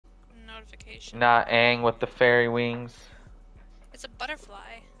notification. Not Aang with the fairy wings. It's a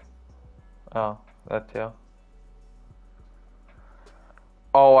butterfly. Oh, that too.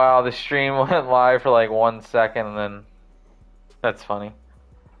 Oh wow, the stream went live for like 1 second and then that's funny.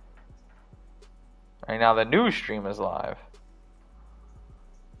 Right now the new stream is live.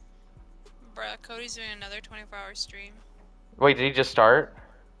 Bruh, Cody's doing another 24-hour stream. Wait, did he just start?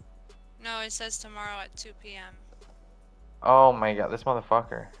 No, it says tomorrow at 2 p.m. Oh my god, this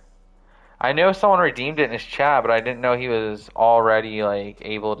motherfucker. I know someone redeemed it in his chat, but I didn't know he was already like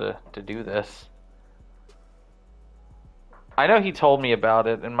able to do this. I know he told me about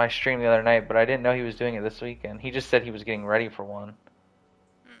it in my stream the other night, but I didn't know he was doing it this weekend. He just said he was getting ready for one.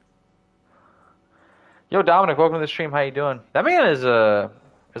 Yo, Dominic, welcome to the stream. How you doing? That man is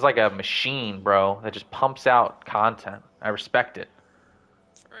like a machine, bro, that just pumps out content. I respect it.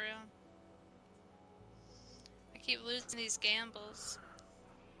 For real. I keep losing these gambles.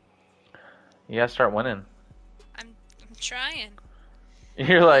 You gotta start winning. I'm trying.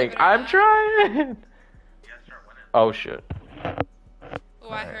 You're like, I'm trying. You gotta start winning. Oh shit. Oh,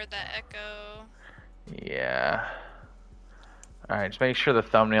 I heard that echo. Yeah. Alright, just make sure the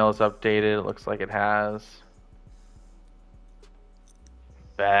thumbnail is updated. It looks like it has.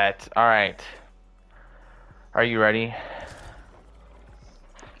 Bet. Alright. Are you ready?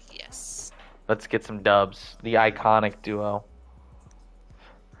 Yes. Let's get some dubs. The iconic duo.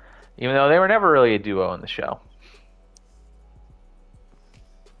 Even though they were never really a duo in the show.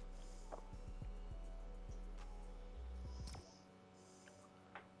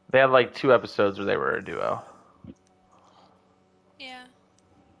 They had like 2 episodes where they were a duo. Yeah.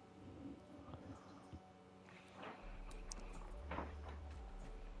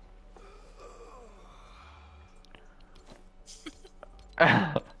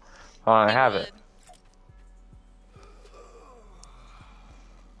 Hold on, I have it.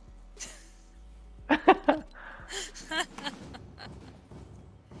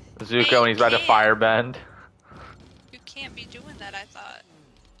 Zuko, hey, and he's about to firebend. You can't be doing that, I thought.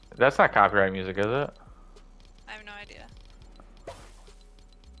 That's not copyright music, is it? I have no idea.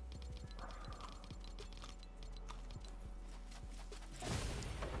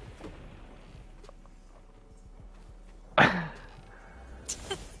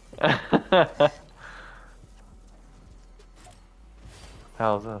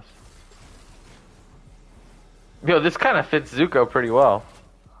 Hell is this? Yo, this kind of fits Zuko pretty well.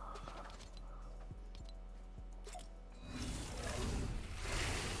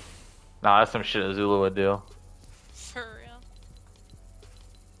 Nah, that's some shit Azula would do. For real.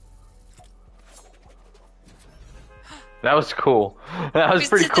 That was cool. That was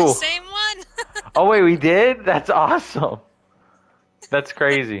pretty cool. The same one? Oh wait, we did? That's awesome. That's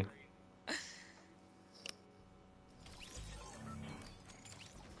crazy.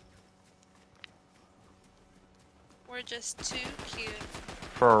 We're just too cute.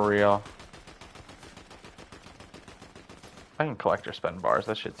 For real. I can collect or spend bars.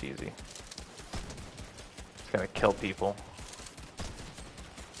 That shit's easy. It's gonna kill people.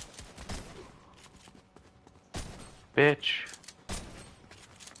 Bitch.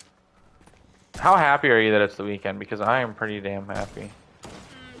 How happy are you that it's the weekend? Because I am pretty damn happy.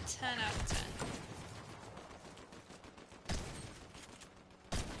 10 out of 10.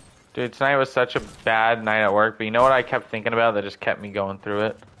 Dude, tonight was such a bad night at work, but you know what I kept thinking about that just kept me going through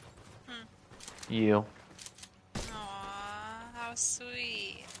it? You. Aww, how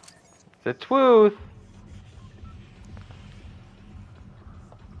sweet. The truth.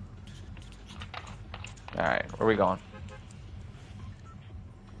 Alright, where are we going?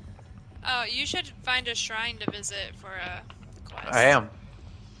 Oh, you should find a shrine to visit for a quest. I am.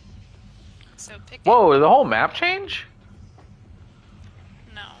 So pick Whoa, did the whole map change?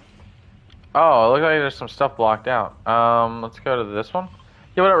 No. Oh, it looks like there's some stuff blocked out. Let's go to this one.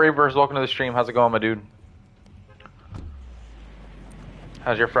 Yo, what up, Reavers? Welcome to the stream. How's it going, my dude?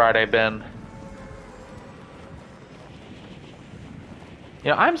 How's your Friday been? You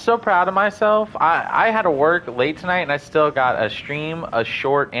know, I'm so proud of myself. I had to work late tonight, and I still got a stream, a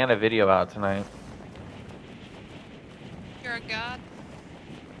short, and a video out tonight. You're a god?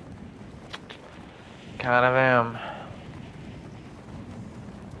 Kind of am.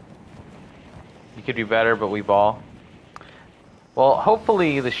 You could do better, but we ball. Well,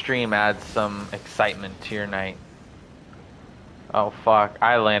 hopefully the stream adds some excitement to your night. Oh, fuck.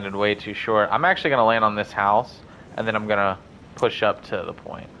 I landed way too short. I'm actually going to land on this house, and then I'm going to push up to the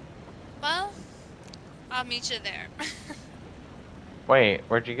point. Well, I'll meet you there. Wait,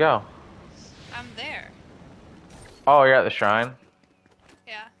 where'd you go? I'm there. Oh, you're at the shrine?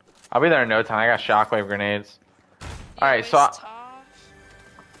 Yeah. I'll be there in no time. I got shockwave grenades. Alright, so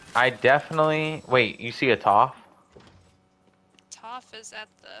I definitely... Wait, you see a Toph? Toph is at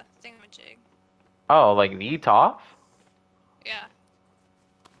the thingamajig. Oh, like the Toph? Yeah.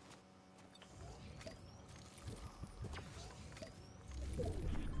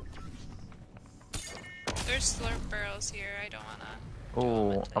 There's slurp barrels here. I don't wanna do them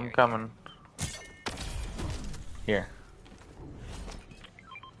Ooh, until I'm you're here. coming. Here.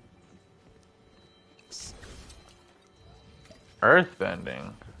 Thanks.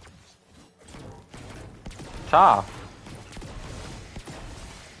 Earthbending. Toph.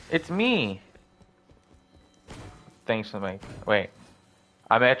 It's me. Thanks for the Wait.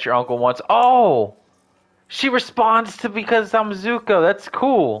 I met your uncle once. Oh! She responds to because I'm Zuko. That's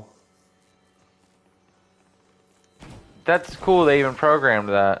cool. That's cool. They even programmed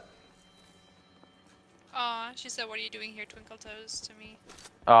that. Aw, she said, "What are you doing here, Twinkle Toes?" to me.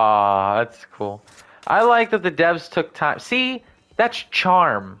 Aw, that's cool. I like that the devs took time. See? That's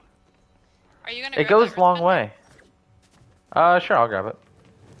charm. Are you gonna It grab that goes a long earthbender? way. Sure, I'll grab it.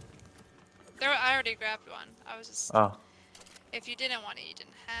 I already grabbed one. I was just... Oh. If you didn't want it, you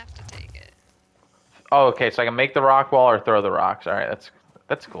didn't have to take it. Oh, okay, so I can make the rock wall or throw the rocks. Alright,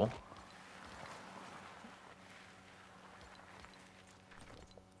 that's cool.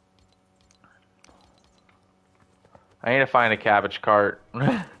 I need to find a cabbage cart.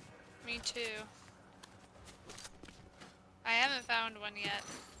 Me too. I haven't found one yet.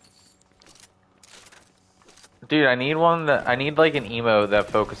 Dude, I need one that I need like an emo that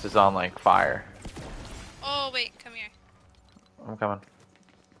focuses on like fire. Oh, wait, come here. I'm coming.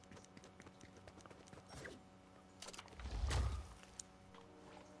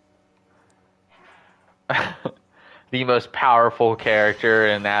 The most powerful character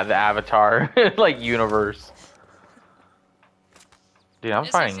in that the Avatar like universe. Dude, I'm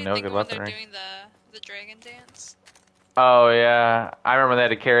This makes finding me no think good of when they're weaponry. doing the dragon dance. Oh yeah, I remember they had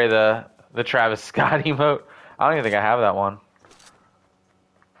to carry the Travis Scott emote. I don't even think I have that one.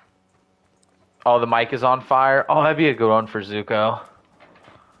 Oh, the mic is on fire. Oh, that'd be a good one for Zuko.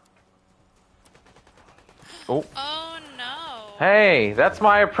 Oh, Oh no. hey, that's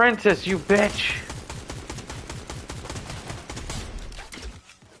my apprentice, you bitch.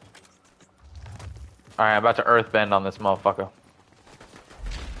 All right, I'm about to earthbend on this motherfucker.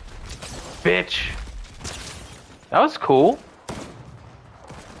 Bitch. That was cool.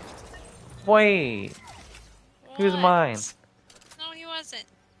 Wait, he was mine. What? No, he wasn't.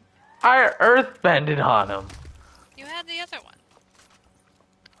 I earthbended on him. You had the other one.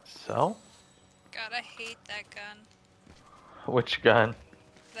 So? God, I hate that gun. Which gun?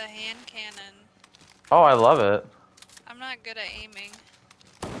 The hand cannon. Oh, I love it. I'm not good at aiming.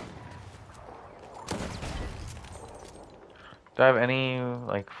 Do I have any,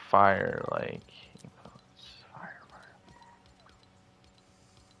 like, fire, like... Fire.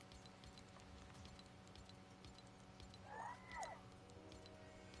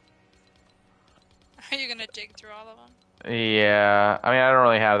 Are you gonna dig through all of them? Yeah, I mean, I don't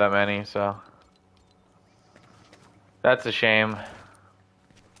really have that many, so... That's a shame.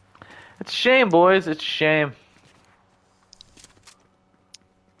 It's a shame, boys. It's a shame.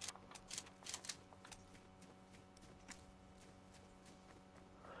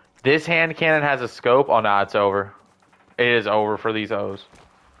 This hand cannon has a scope. Oh, no, it's over. It is over for these O's.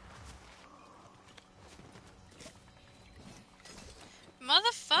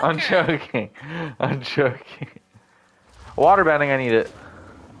 I'm Motherfucker! joking. I'm joking. Waterbending, I need it.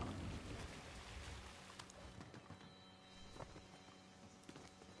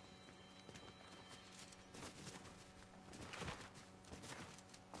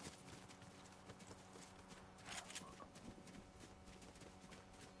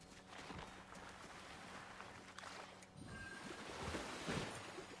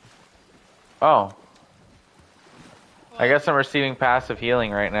 Oh. I What? guess I'm receiving passive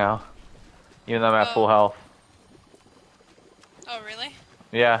healing right now. Even though I'm at full Oh. health. Oh, really?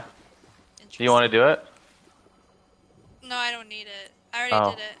 Yeah. Do you want to Interesting. do it? No, I don't need it. I already Oh.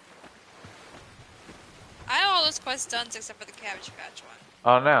 did it. I have all those quests done except for the Cabbage Patch one.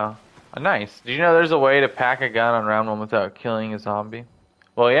 Oh, no. Oh, nice. Did you know there's a way to pack a gun on round one without killing a zombie?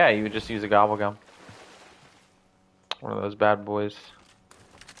 Well, yeah, you would just use a gobble gum. One of those bad boys.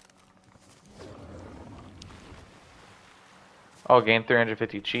 Oh, gain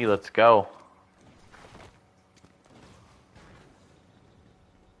 350 chi. Let's go.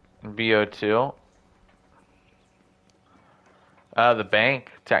 BO2. The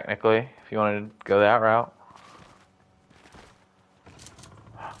bank, technically, if you wanted to go that route.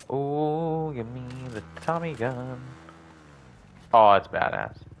 Ooh, give me the Tommy gun. Oh, that's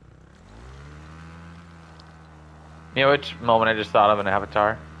badass. You know which moment I just thought of an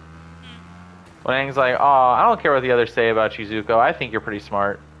avatar? When Aang's like, "Oh, I don't care what the others say about you, Zuko. I think you're pretty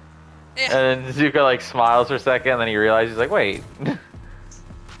smart." Yeah. And then Zuko like smiles for a second, and then he realizes he's like, "Wait,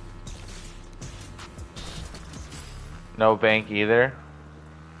 no bank either."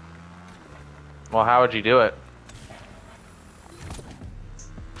 Well, how would you do it?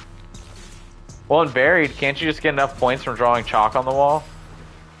 Well, in buried, can't you just get enough points from drawing chalk on the wall?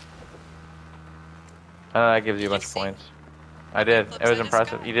 That gives you a bunch of points. I did. It was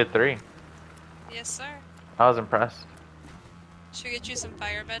impressive. You did 3. Yes, sir. I was impressed. Should we get you some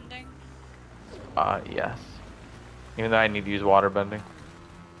fire bending? Yes. Even though I need to use water bending.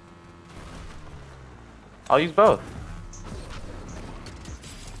 I'll use both.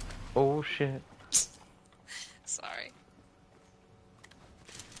 Oh, shit. Sorry.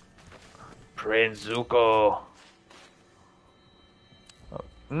 Prince Zuko. Oh,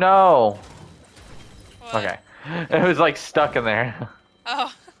 no. What? Okay. It was like stuck in there.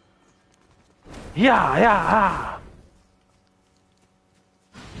 Oh. Yeah, yeah.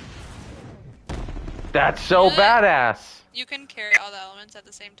 That's so badass. You can carry all the elements at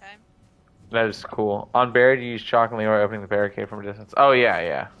the same time. That is cool. On buried, you use chalk and Leroy opening the barricade from a distance. Oh, yeah,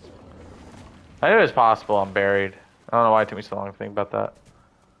 yeah. I knew it was possible on buried. I don't know why it took me so long to think about that.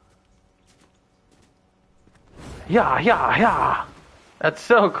 Yeah, yeah, yeah. That's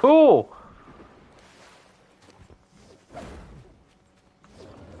so cool.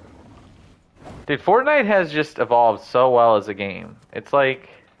 Dude, Fortnite has just evolved so well as a game. It's like...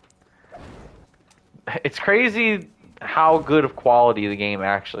 It's crazy how good of quality the game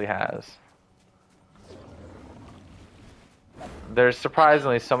actually has. There's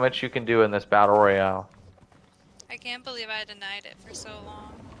surprisingly so much you can do in this Battle Royale. I can't believe I denied it for so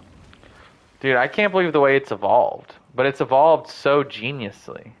long. Dude, I can't believe the way it's evolved. But it's evolved so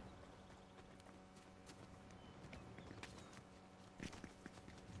geniusly.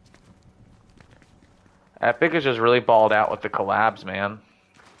 Epic is just really balled out with the collabs, man.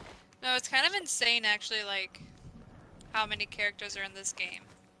 No, it's kind of insane, actually, like, how many characters are in this game.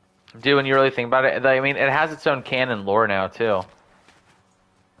 Dude, when you really think about it, I mean, it has its own canon lore now, too.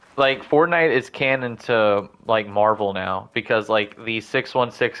 Like, Fortnite is canon to, like, Marvel now. Because, like, the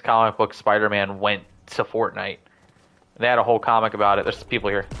 616 comic book Spider-Man went to Fortnite. They had a whole comic about it. There's people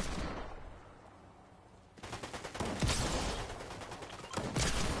here.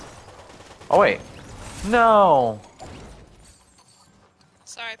 Oh, wait. No.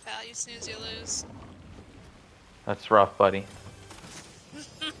 Sorry, pal. You snooze, you lose. That's rough, buddy.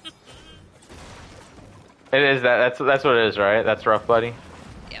 It is that. That's what it is, right? That's rough, buddy.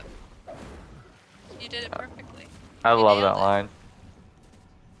 Yep. You did it perfectly. I You love nailed that it. line.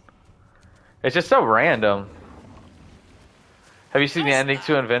 It's just so random. Have you seen the No, it's ending not.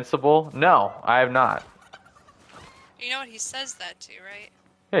 to Invincible? No, I have not. You know what he says that to, right?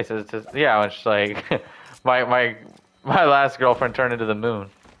 Yeah, he says it's yeah, it's like my last girlfriend turned into the moon.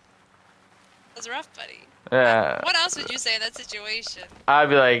 That's rough, buddy. Yeah, What else would you say in that situation? I'd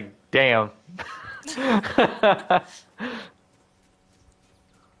be like, damn.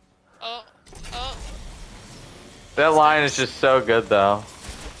 Oh, oh. That line is just so good, though.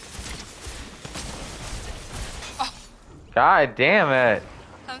 Oh, God damn it.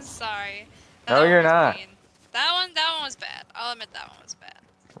 I'm sorry. No, one you're was not. mean. That one was bad. I'll admit that one was bad.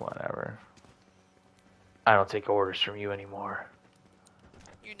 Whatever. I don't take orders from you anymore.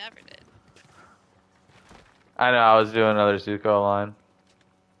 You never did. I know, I was doing another Zuko line.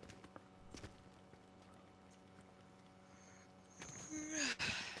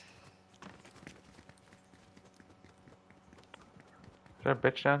 Is there a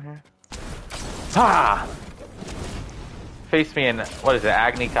bitch down here? Ha! Face me in, what is it,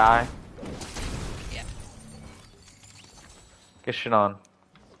 Agni Kai? Yeah. Get shit on.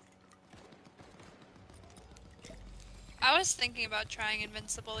 I was thinking about trying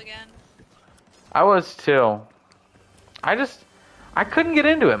Invincible again. I was too. I couldn't get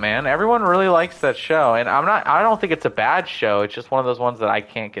into it, man. Everyone really likes that show, and I don't think it's a bad show. It's just one of those ones that I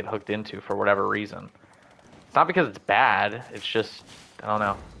can't get hooked into for whatever reason. It's not because it's bad. It's just, I don't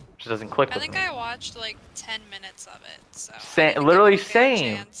know. It just doesn't click I with think me. I watched like 10 minutes of it, so. Literally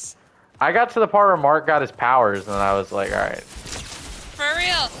same. Chance. I got to the part where Mark got his powers, and I was like, alright. For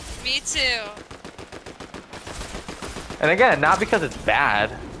real, me too. And again, not because it's bad.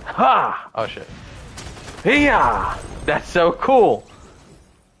 Ha! Oh shit. Yeah! That's so cool!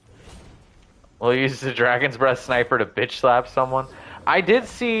 We'll use the Dragon's Breath Sniper to bitch slap someone. I did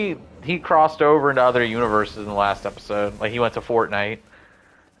see he crossed over into other universes in the last episode. Like, he went to Fortnite.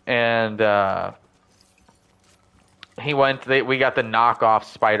 And, we got the knockoff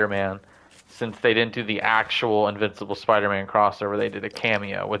Spider-Man. since they didn't do the actual Invincible Spider-Man crossover. They did a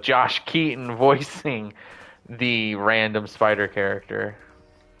cameo with Josh Keaton voicing the random spider character.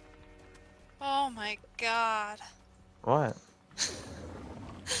 Oh my god. What?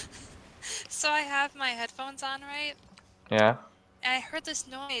 So I have my headphones on, right? Yeah. And I heard this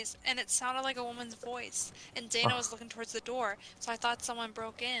noise, and it sounded like a woman's voice. And Dana was looking towards the door, so I thought someone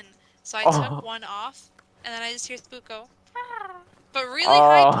broke in. So I took Oh. one off, and then I just hear Spook go, "Ah," but really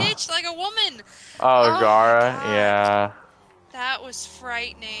high Oh. pitched, like a woman. Oh, Oh my Gara. god, Yeah. that was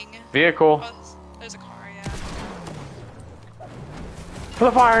frightening. Vehicle. Oh, there's a car, yeah. For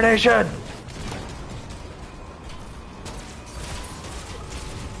the Fire Nation.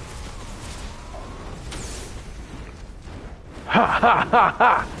 Ha ha ha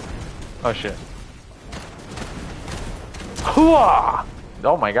ha! Oh shit. Hooah!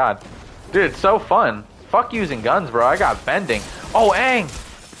 Oh my god. Dude, it's so fun. Fuck using guns, bro. I got bending. Oh, Aang!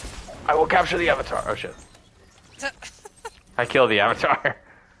 I will capture the avatar. Oh shit. I killed the avatar.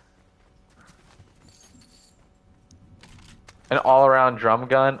 An all-around drum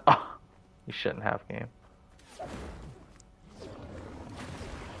gun. Oh, you shouldn't have game.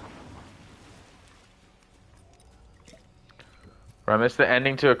 I missed the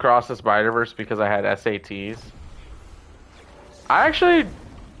ending to Across the Spider-Verse because I had SATs. I actually...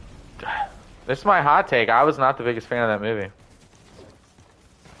 This is my hot take. I was not the biggest fan of that movie.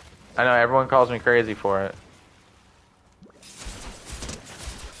 I know everyone calls me crazy for it.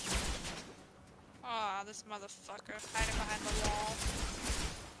 Aw, this motherfucker hiding behind the wall.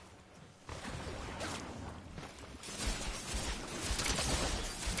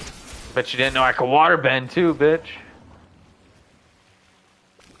 Bet you didn't know I could waterbend too, bitch.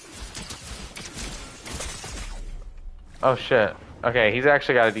 Oh shit. Okay, he's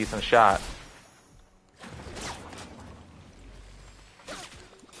actually got a decent shot.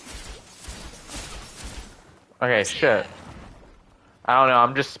 Okay, shit. I don't know,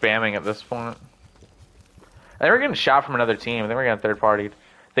 I'm just spamming at this point. I think we're getting shot from another team. I think we're getting third partied.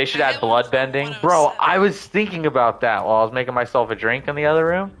 They should add blood bending. Bro, I was thinking about that while I was making myself a drink in the other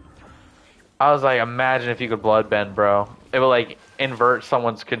room. I was like, imagine if you could blood bend, bro. It would like invert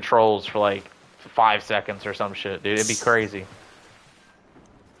someone's controls for like 5 seconds or some shit, dude. It'd be crazy.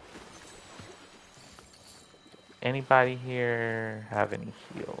 Anybody here have any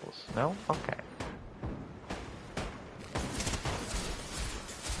heals? No? Okay.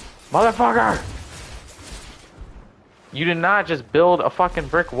 Motherfucker! You did not just build a fucking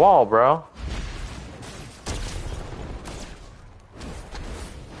brick wall, bro.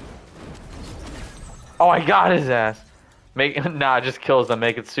 Oh, I got his ass. Nah, just kills them,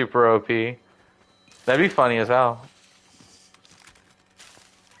 make it super OP. That'd be funny as hell.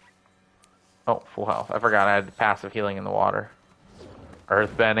 Oh, full health. I forgot I had passive healing in the water.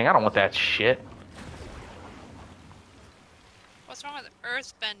 Earth bending. I don't want that shit. What's wrong with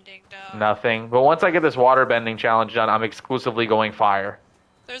earth bending, though? Nothing. But once I get this water bending challenge done, I'm exclusively going fire.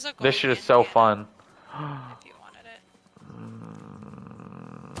 There's a This shit is so fun. if you wanted it.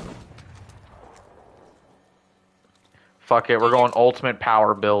 Fuck it, we're going ultimate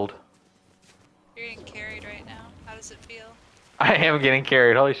power build. You're getting carried right now. How does it feel? I am getting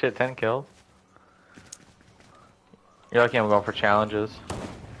carried. Holy shit, 10 kills. You're lucky I'm going for challenges.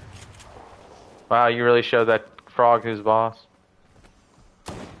 Wow, you really showed that frog who's boss.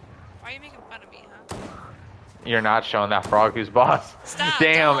 Why are you making fun of me, huh? You're not showing that frog who's boss. Stop,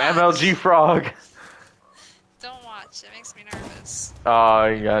 Damn, MLG frog. Don't watch. It makes me nervous. Oh,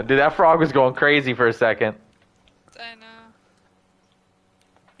 yeah. Dude, that frog was going crazy for a second. I know.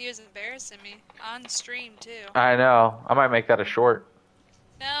 He was embarrassing me. On stream, too. I know. I might make that a short.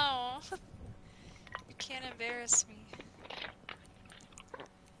 No. You can't embarrass me.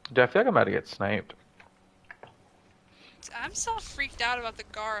 Dude, I feel like I'm about to get sniped. I'm so freaked out about the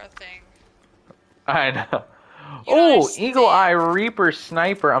Gara thing. I know. You don't Oh, understand. Eagle Eye Reaper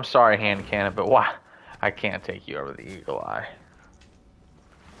Sniper. I'm sorry, hand cannon, but why? I can't take you over the Eagle Eye.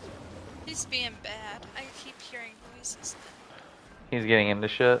 He's being bad. I keep hearing noises. He's getting into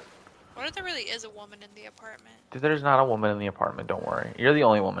shit. What if there really is a woman in the apartment? Dude, there's not a woman in the apartment, don't worry. You're the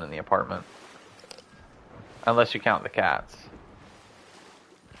only woman in the apartment. Unless you count the cats.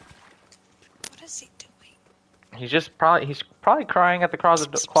 What is he doing? He's probably crying at the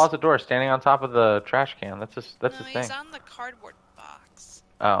closet door, standing on top of the trash can. That's his No, thing. he's on the cardboard box.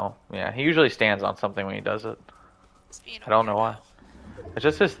 Oh, yeah. He usually stands on something when he does it. He's being a I don't know weirdo. why. It's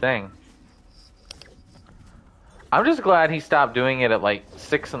just his thing. I'm just glad he stopped doing it at like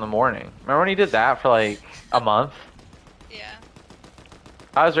 6 in the morning. Remember when he did that for like a month? Yeah.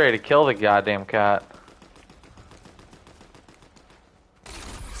 I was ready to kill the goddamn cat.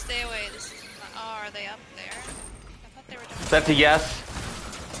 Stay away. This is That's a yes.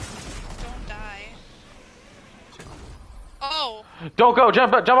 Don't die. Oh. Don't go.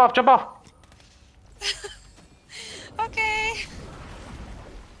 Jump off. Jump off. Okay.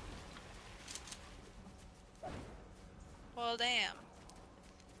 Well, damn.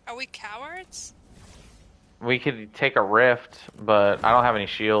 Are we cowards? We could take a rift, but I don't have any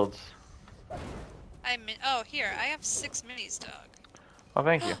shields. Oh, here. I have 6 minis, dog. Oh,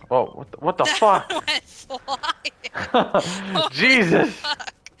 thank you. Whoa, what the That fuck? went flying. Oh my Jesus.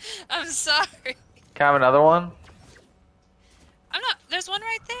 fuck. I'm sorry. Can I have another one? I'm not. There's one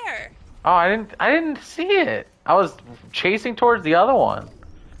right there. Oh, I didn't see it. I was chasing towards the other one.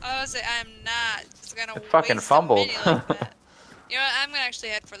 I'm not just gonna It fucking waste a fumbled. mini like that. You know what? I'm gonna actually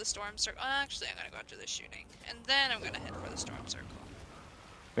head for the storm circle. Actually, I'm gonna go after the shooting, and then I'm gonna head for the storm circle.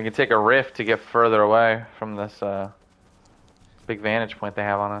 We can take a rift to get further away from this big vantage point they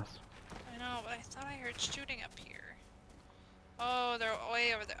have on us. I know, but I thought I heard shooting up here. Oh, they're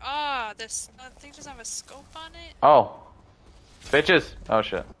way over there. Ah, this thing doesn't have a scope on it. Oh. Bitches. Oh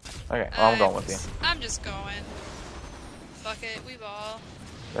shit. Okay, well, I'm going with you. I'm just going. Fuck it, we ball.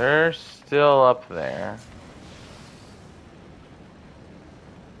 They're still up there.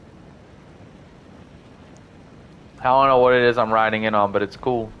 I don't know what it is I'm riding in on, but it's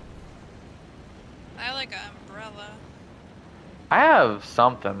cool. I like an umbrella. I have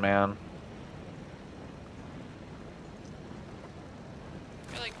something, man.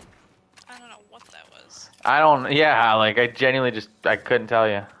 You're like, I don't know what that was. Yeah, like, I genuinely I couldn't tell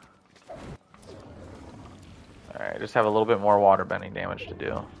you. Alright, just have a little bit more water bending damage to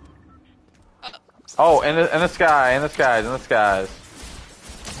do. Oh, in the skies.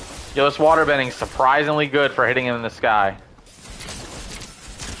 Yo, this water bending's surprisingly good for hitting him in the sky.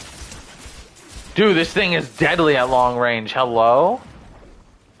 Dude, this thing is deadly at long range. Hello?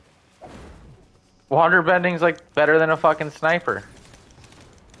 Water bending's like better than a fucking sniper.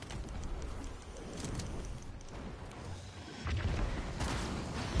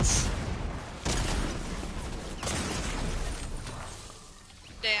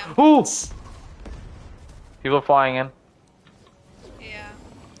 Damn. Ooh! People are flying in. Yeah.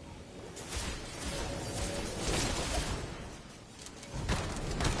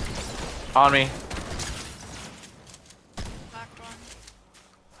 On me. Knocked one.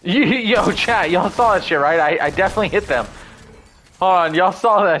 Yo, chat, y'all saw that shit, right? I definitely hit them. Hold on, y'all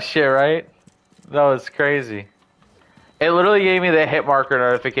saw that shit, right? That was crazy. It literally gave me the hit marker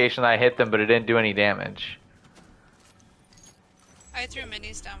notification that I hit them, but it didn't do any damage. I threw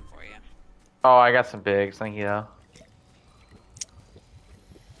minis down for you. Oh, I got some bigs, thank you though.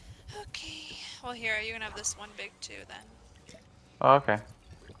 Okay. Well, here, you can have this one big too, then. Oh, okay.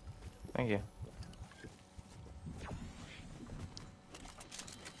 Thank you.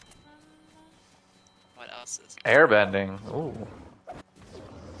 What else is Airbending. Ooh.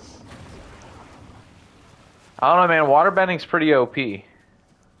 I don't know, man. Waterbending's pretty OP.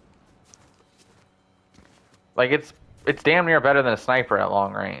 Like, it's damn near better than a sniper at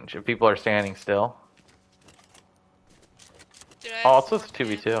long range if people are standing still. Dude, I Oh, have it's just 4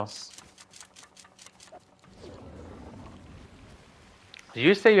 2v2. candles. Did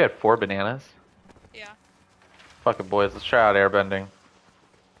you say you had 4 bananas? Yeah. Fuck it, boys. Let's try out airbending.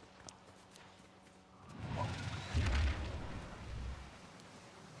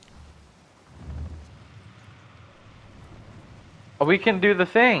 Oh, we can do the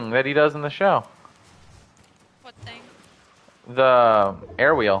thing that he does in the show. What thing? The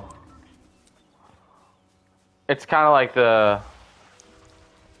air wheel. It's kind of like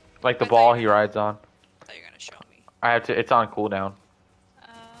the ball he rides on. I thought you were gonna show me. I have to. It's on cooldown.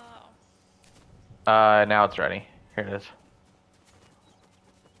 Oh. Now it's ready. Here it is.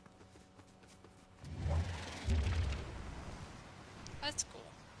 That's cool.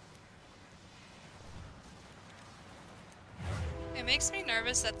 It makes me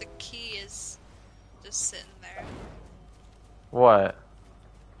nervous that the key is just sitting there. What?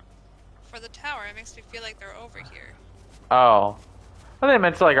 For the tower, it makes me feel like they're over here. Oh. I think it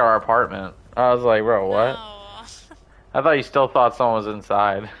meant to like our apartment. I was like, bro, what? No. I thought you still thought someone was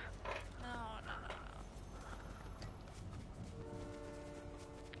inside. No.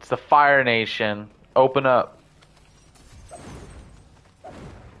 It's the Fire Nation. Open up.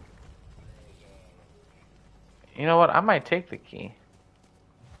 You know what? I might take the key.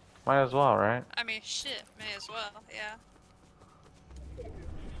 Might as well, right? I mean, shit, may as well, yeah.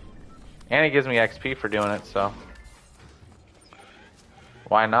 And it gives me XP for doing it, so.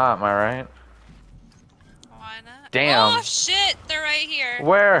 Why not, am I right? Why not? Damn. Oh, shit, they're right here.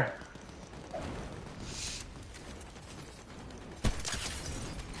 Where?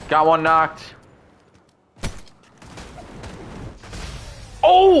 Got one knocked.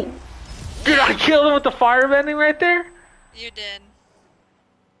 Oh! Dude, I Yeah, killed him with the fire bending right there? you did.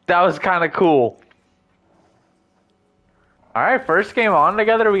 That was kind of cool. Alright, first game on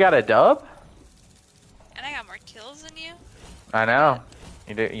together, we got a dub? And I got more kills than you? I Forget.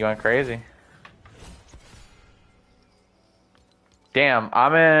 know. You went crazy. Damn,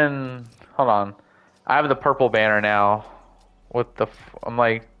 I'm in... Hold on. I have the purple banner now. With the... I'm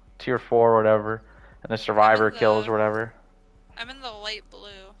like tier 4 or whatever. And the I'm survivor in kills the or whatever. I'm in the light blue.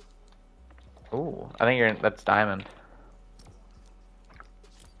 Ooh, I think that's diamond.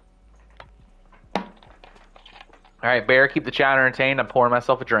 Alright, Bear, keep the chat entertained. I'm pouring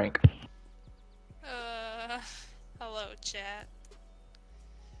myself a drink. Uh, hello, chat.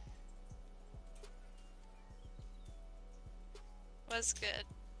 What's good?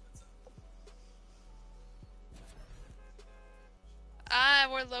 Ah,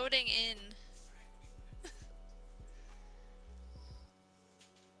 we're loading in.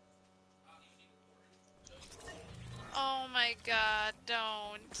 Oh my god,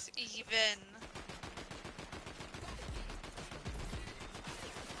 don't even.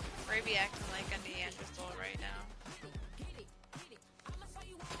 Ray acting like a Neanderthal right now.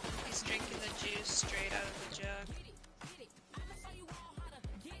 He's drinking the juice straight out of the jug.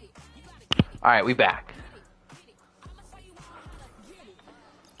 Alright, we back.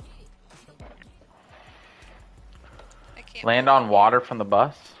 I can't Land on believe water from the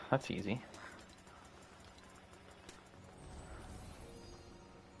bus? That's easy.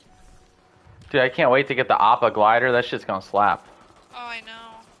 Dude, I can't wait to get the Appa glider. That shit's gonna slap. Oh, I know.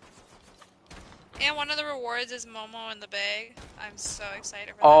 And one of the rewards is Momo in the bag. I'm so excited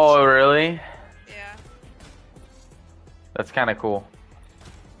for that Oh, shit. really? Yeah. That's kind of cool.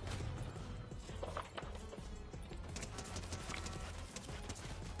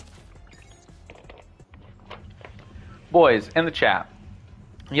 Boys, in the chat,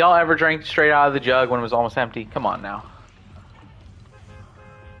 y'all ever drank straight out of the jug when it was almost empty? Come on now.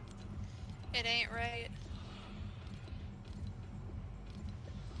 It ain't right.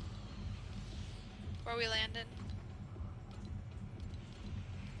 Where we landed?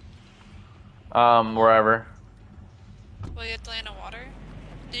 Wherever. Will you have to land on water?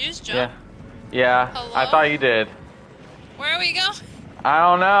 Did you just jump? Yeah. Yeah, I Hello? thought you did. Where are we going? I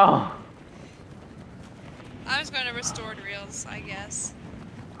don't know. I was going to restored reels, I guess.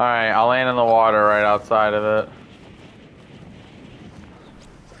 Alright, I'll land in the water right outside of it.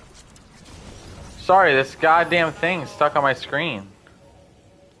 Sorry, this goddamn thing stuck on my screen.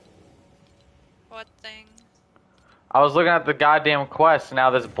 What thing? I was looking at the goddamn quest, and now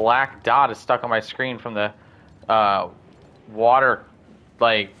this black dot is stuck on my screen from the water,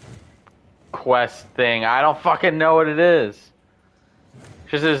 like, quest thing. I don't fucking know what it is.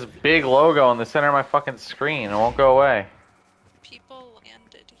 Just this big logo in the center of my fucking screen. It won't go away. People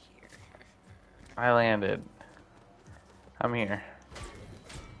landed here. I landed. I'm here.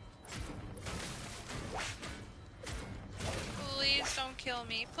 Please don't kill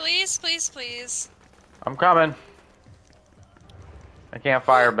me. Please, please, please. I'm coming. I can't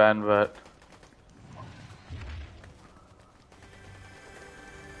firebend, but...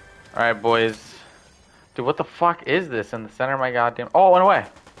 Alright, boys. Dude, what the fuck is this in the center of my goddamn... Oh, it went away.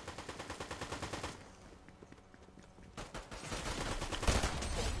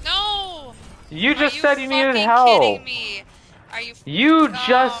 No! You Are just you said you needed fucking help. kidding me? Are you... You Oh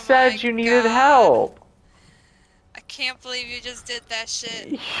just my said you needed god. help. I can't believe you just did that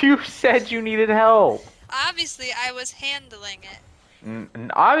shit. You said you needed help. Obviously, I was handling it.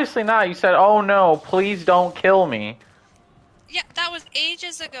 Obviously not. You said, oh no, please don't kill me. Yeah, that was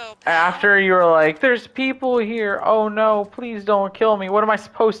ages ago, pal. After you were like, there's people here. Oh no, please don't kill me. What am I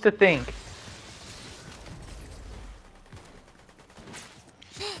supposed to think?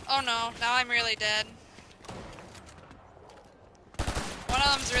 Oh no, now I'm really dead. One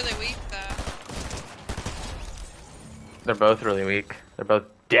of them's really weak, though. They're both really weak. They're both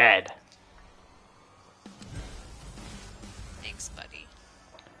dead. Thanks, buddy.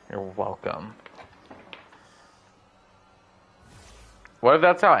 You're welcome. What if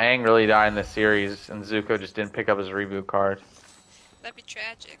that's how Aang really died in the series and Zuko just didn't pick up his reboot card? That'd be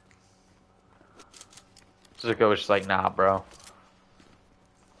tragic. Zuko was just like, nah, bro.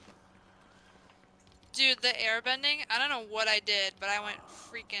 Dude, the airbending, I don't know what I did, but I went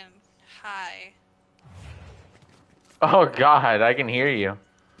freaking high. Oh god, I can hear you.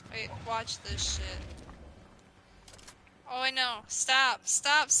 Wait, watch this shit. Oh, I know. Stop.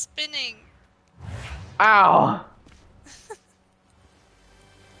 Stop spinning. Ow!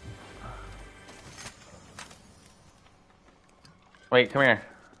 Wait, come here.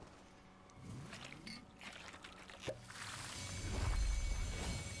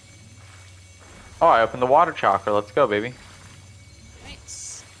 Oh, I opened the water chakra. Let's go, baby.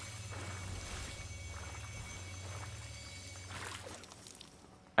 Nice.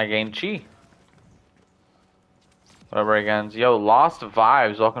 I gained chi. Whatever again. Yo, Lost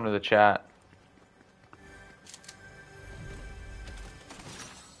Vibes. Welcome to the chat.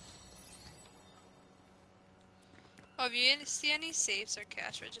 Oh, if you see any safes or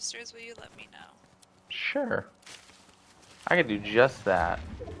cash registers, will you let me know? Sure. I could do just that.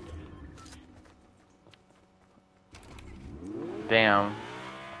 Damn.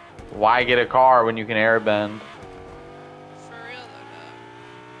 Why get a car when you can airbend? For real though,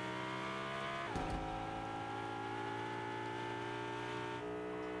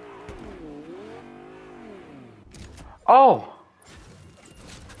 Oh!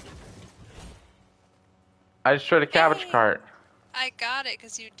 I just tried a cabbage Hey! cart. I got it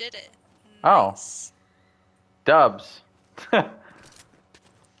because you did it. Oh. Nice. Dubs. Oh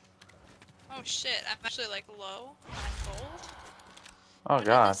shit, I'm actually like low on gold. Oh When did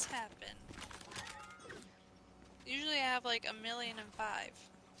god. this happen? Usually I have like 1,000,005.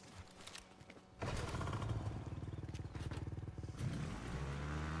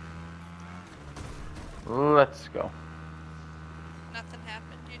 Let's go. Nothing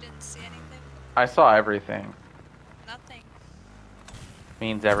happened? You didn't see anything? I saw everything. Nothing.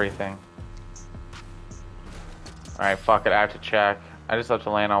 Means everything. Alright, fuck it. I have to check. I just have to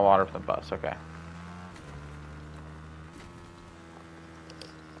land on water from the bus. Okay.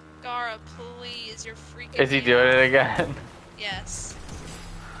 Gara, please, you're freaking Is he me doing it out. again? Yes.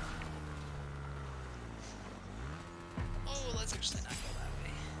 Oh, let's actually not go that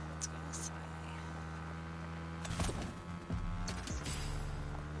way. Let's go this way.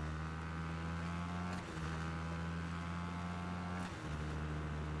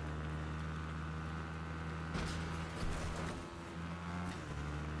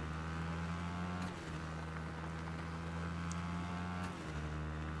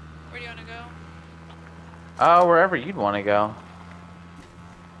 Where do you want to go? Wherever you'd want to go.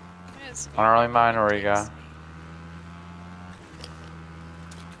 Yes, I don't really mind where you go. takes me.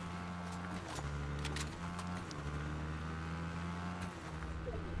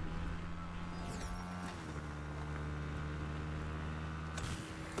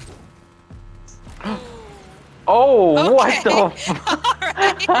 Oh, Ooh. what Okay. the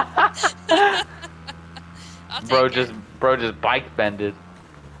Alright. I'll bro take it. just bro just bike bended.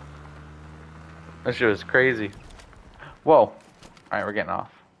 That shit was crazy. Whoa. Alright, we're getting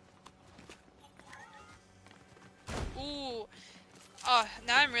off. Ooh. Oh,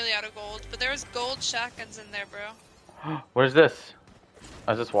 now I'm really out of gold. But there was gold shotguns in there, bro. What is this?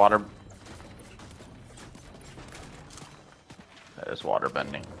 Oh, is this water? That is water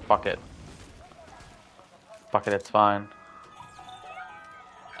bending. Fuck it. Fuck it, it's fine.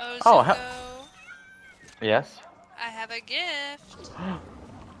 Oh, Oh, hell. Zuko. Yes? I have a gift.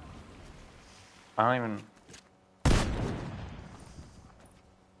 I don't even...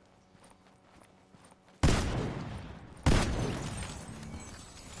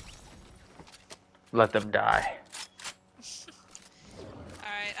 Let them die.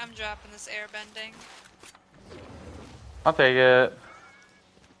 Alright, I'm dropping this airbending. I'll take it.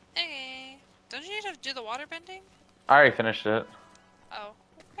 Okay. Don't you need to do the water bending? I already finished it. Oh.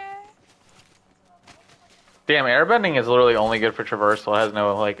 Okay. Damn, airbending is literally only good for traversal. It has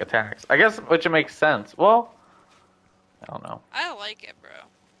no, like, attacks. I guess, which it makes sense. Well, I don't know. I like it, bro.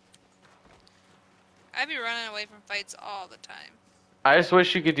 I be running away from fights all the time. I just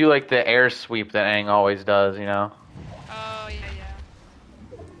wish you could do, like, the air sweep that Aang always does, you know? Oh, yeah,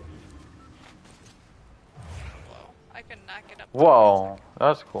 yeah. Whoa. I could not get up there for a Whoa. second. That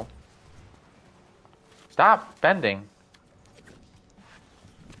was cool. Stop bending.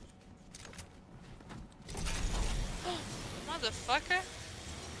 Motherfucker.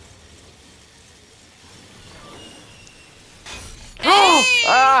 Hey!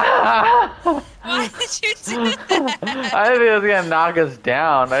 Ah! Why did you do I that? didn't think it was gonna knock us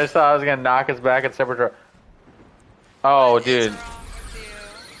down. I just thought I was gonna knock us back at separate. What Oh, is dude. wrong with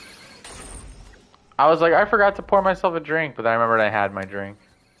you? I was like, I forgot to pour myself a drink, but then I remembered I had my drink.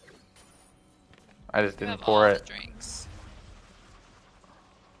 I just You didn't have pour all the it. drinks.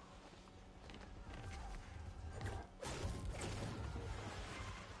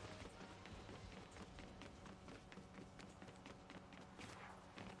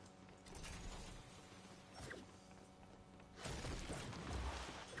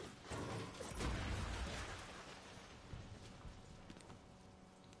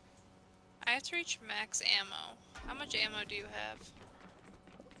 I have to reach max ammo. How much ammo do you have?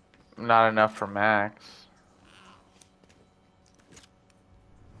 Not enough for Max.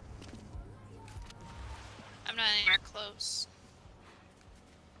 not anywhere close.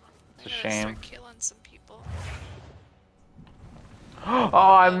 It's I a gotta shame. start killing some people. Oh,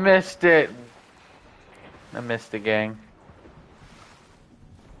 I Oh. missed it. I missed the gang.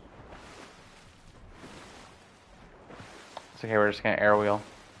 It's okay, we're just gonna air wheel.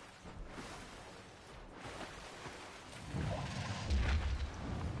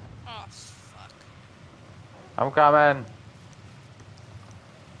 Oh, fuck. I'm coming.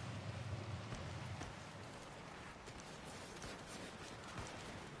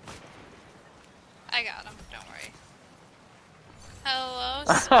 I got him. Don't worry. Hello,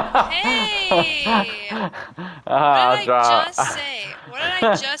 Hey! What did I Drop. just say? What did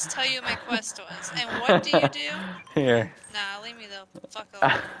I just tell you my quest was? And what do you do? Here. Nah, leave me the fuck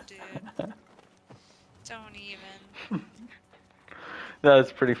alone, dude. Don't even.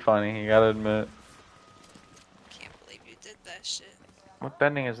 That's pretty funny, you gotta admit. Can't believe you did that shit. What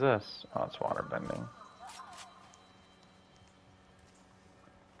bending is this? Oh, it's water bending.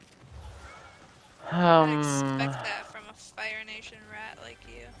 I'd expect that from a Fire Nation rat like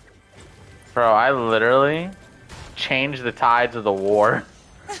you. Bro, I literally changed the tides of the war.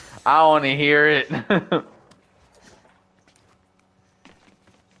 I want to hear it.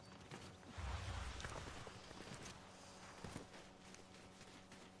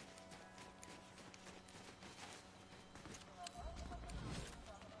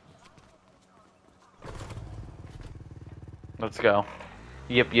 Let's go.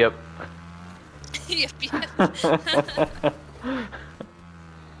 Yep, yep. Yep, yep.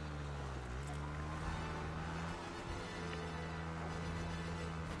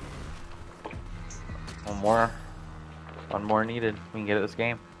 One more. One more needed. We can get at this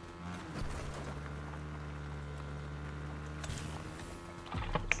game.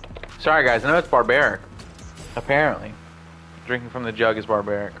 Sorry guys, I know it's barbaric. Apparently. Drinking from the jug is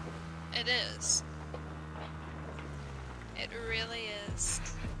barbaric. It is. It really is.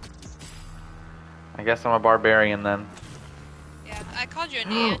 I guess I'm a barbarian then. Yeah, I called you a Oh,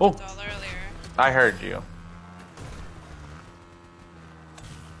 Neanderthal earlier. I heard you.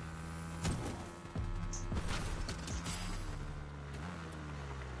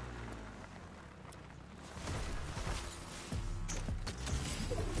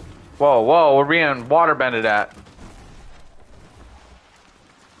 Whoa, whoa, we're being water bended at.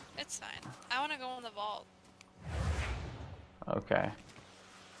 It's fine. I want to go in the vault. Okay.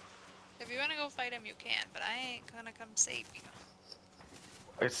 If you want to go fight him, you can, but I ain't gonna come save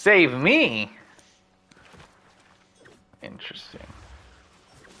you. Save me? Interesting.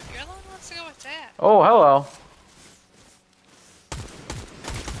 You're the one who wants to go attack. Oh, hello.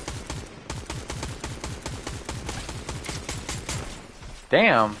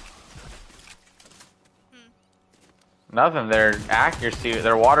 Damn. Nothing. Their accuracy,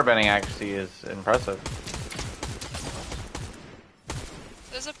 their waterbending accuracy is impressive.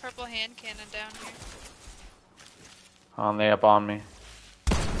 There's a purple hand cannon down here. They up on me.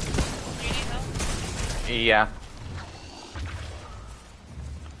 Do you need help? Yeah.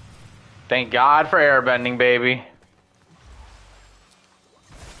 Thank God for airbending, baby.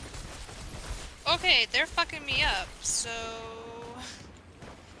 Okay, they're fucking me up, so...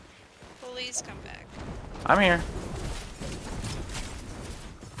 Please come back. I'm here.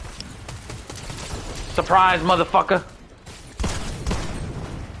 Surprise, motherfucker.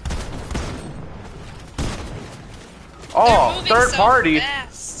 Oh, third so party.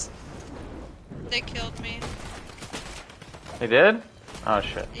 Fast. They killed me. They did? Oh,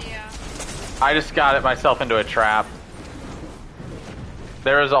 shit. Yeah. I just got it myself into a trap.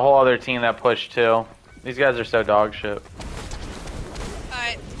 There was a whole other team that pushed too. These guys are so dog shit.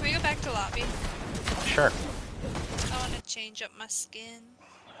 Alright, can we go back to lobby? Sure. I want to change up my skin.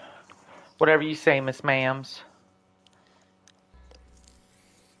 Whatever you say, Miss Ma'ams.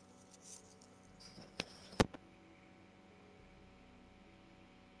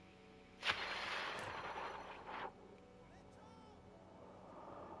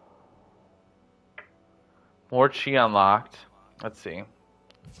 More chi unlocked. Let's see.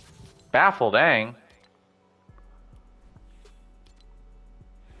 Baffled Aang.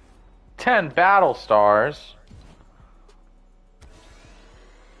 10 battle stars.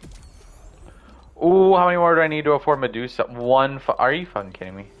 Ooh, how many more do I need to afford Medusa? Are you fucking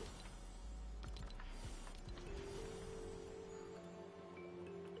kidding me?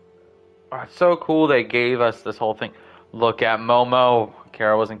 Oh, it's so cool they gave us this whole thing. Look at Momo.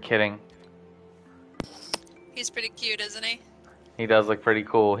 Kara wasn't kidding. He's pretty cute, isn't he? He does look pretty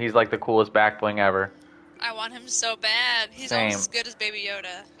cool. He's like the coolest back bling ever. I want him so bad. He's Same. almost as good as Baby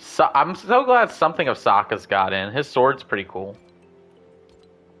Yoda. So, I'm so glad something of Sokka's got in. His sword's pretty cool.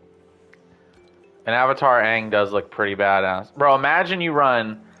 And Avatar Aang does look pretty badass. Bro, imagine you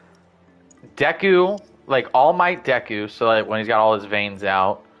run Deku, like All Might Deku, so like when he's got all his veins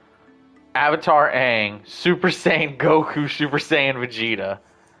out. Avatar Aang, Super Saiyan Goku, Super Saiyan Vegeta.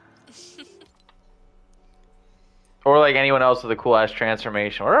 Or like anyone else with a cool ass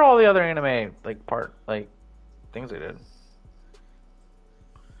transformation. Or all the other anime things they did.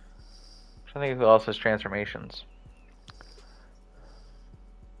 I think who else has transformations.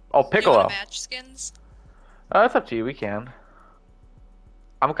 Oh, Do you want to Piccolo. match skins? That's up to you. We can.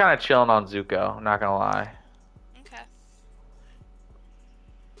 I'm kind of chilling on Zuko. I'm not gonna lie. Okay.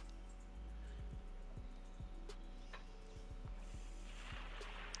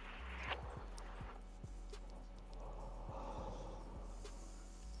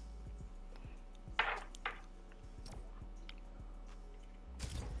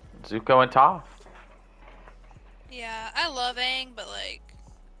 Zuko and Toph. Yeah, I love Aang, but like,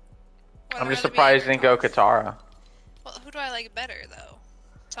 would I I'm just rather be Aang surprised or you didn't go Toph? Katara. Well, who do I like better though?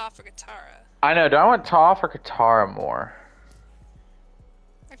 Toph or Katara? I know. Do I want Toph or Katara more?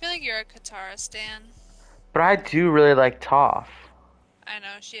 I feel like you're a Katara stan. But I do really like Toph. I know,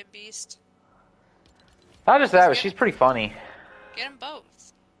 she a beast. Not just that, Just but she's pretty funny. get them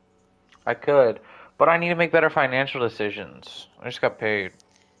both. I could, but I need to make better financial decisions. I just got paid.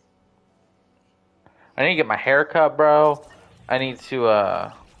 I need to get my hair cut, bro. I need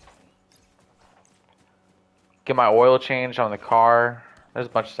to get my oil changed on the car. There's a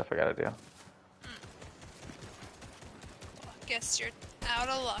bunch of stuff I gotta do. Well, guess you're out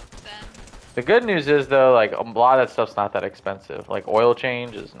of luck then. The good news is though, like a lot of that stuff's not that expensive. Like oil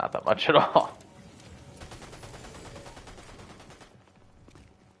change is not that much at all.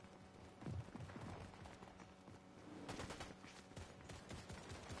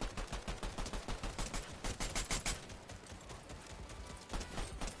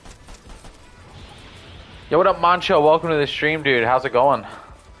 Yo, what up, Mancho? Welcome to the stream, dude. How's it going?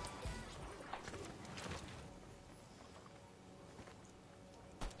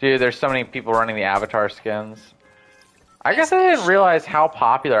 Dude, there's so many people running the Avatar skins. I guess I didn't realize how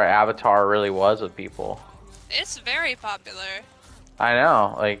popular Avatar really was with people. It's very popular. I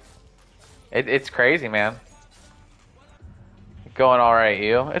know, like, it's crazy, man. Going alright,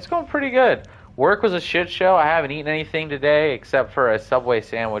 you? It's going pretty good. Work was a shit show. I haven't eaten anything today except for a Subway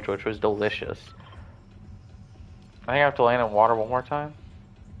sandwich, which was delicious. I think I have to land in water one more time.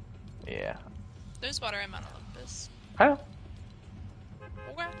 Yeah. There's water in Mount Olympus. I know.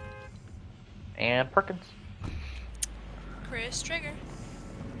 Okay. And Perkins. Chris Trigger.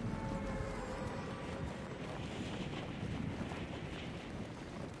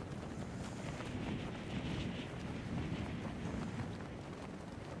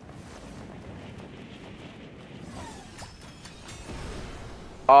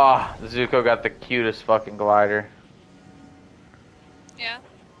 Oh, Zuko got the cutest fucking glider. Yeah.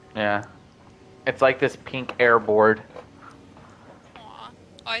 Yeah. It's like this pink airboard. Aw.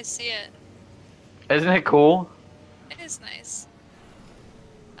 Oh, I see it. Isn't it cool? It is nice.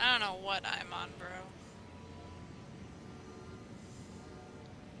 I don't know what I'm on, bro.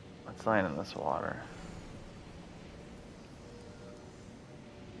 Let's land in this water.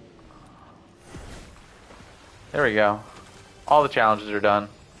 There we go. All the challenges are done.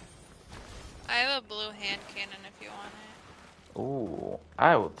 I have a blue hand cannon if you want it. Ooh,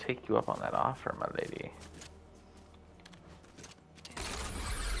 I will take you up on that offer, my lady.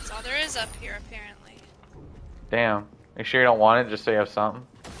 That's all there is up here, apparently. Damn. You sure you don't want it just so you have something?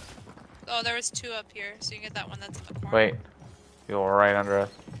 Oh, there was two up here, so you can get that one that's in the corner. Wait. You're right under us.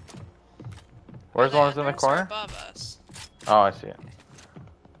 Where's the one that's in the corner? Above us. Oh, I see it.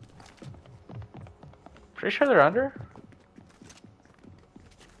 Pretty sure they're under?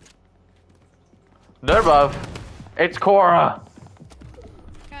 They're above. It's Korra!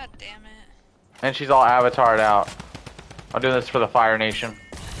 God damn it. And she's all avatared out. I'm doing this for the Fire Nation.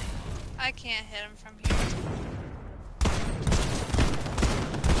 I can't hit him from here.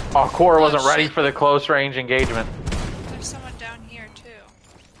 Oh, Korra wasn't ready shit. for the close range engagement. There's someone down here, too.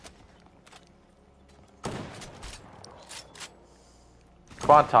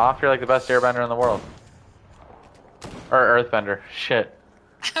 Come on, Toph. You're like the best airbender in the world. Or earthbender. Shit.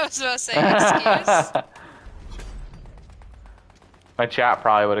 I was about to say, excuse? My chat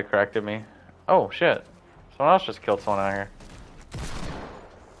probably would have corrected me. Oh, shit. Someone else just killed someone out here.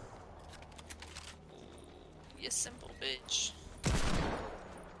 You simple bitch.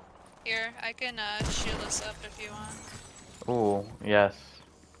 Here, I can shield us up if you want. Ooh, yes.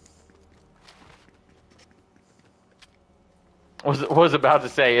 Was about to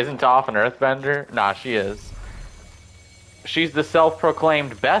say, isn't Toph an earthbender? Nah, she is. She's the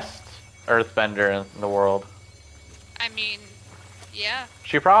self-proclaimed best earthbender in the world. I mean, yeah.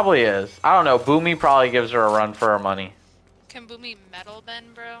 She probably is. I don't know. Boomy probably gives her a run for her money. Can Boomy metal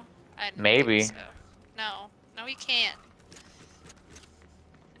bend, bro? I didn't think Maybe. so. No. No, he can't.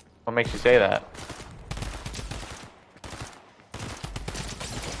 What makes you say that?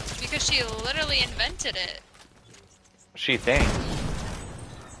 Because she literally invented it, She thinks.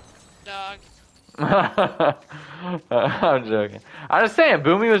 dog. I'm joking. I'm just saying,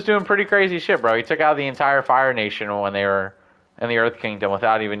 Boomy was doing pretty crazy shit, bro. He took out the entire Fire Nation when they were in the Earth Kingdom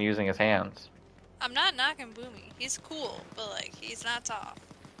without even using his hands. I'm not knocking Boomy. He's cool, but like, he's not Toph.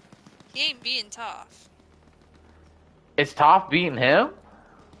 He ain't being Toph. Is Toph beating him?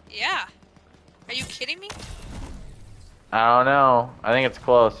 Yeah. Are you kidding me? I don't know. I think it's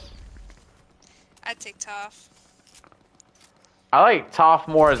close. I'd take Toph. I like Toph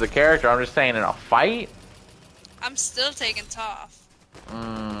more as a character. I'm just saying in a fight. I'm still taking Toph.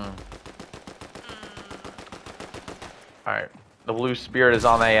 Mm. Mm. All right. The blue spirit is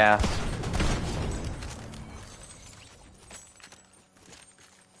on their ass.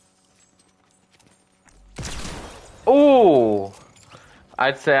 Ooh.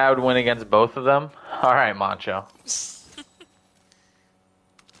 I'd say I would win against both of them. All right, Macho.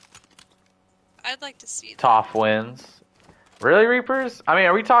 I'd like to see that. Toph wins. Really, Reapers? I mean,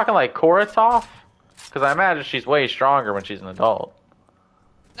 are we talking like Korra Toph? Because I imagine she's way stronger when she's an adult.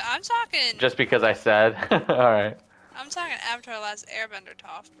 I'm talking. Just because I said. Alright. I'm talking Avatar: Last Airbender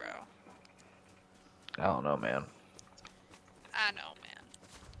Toph, bro. I don't know, man. I know, man.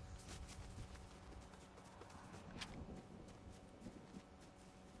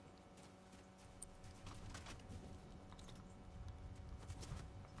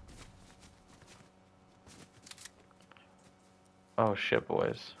 Oh shit,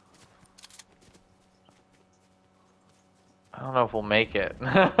 boys. I don't know if we'll make it.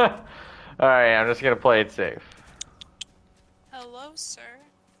 Alright, I'm just gonna play it safe. Hello, sir.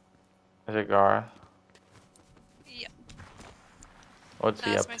 Is it Garth? Yep. What's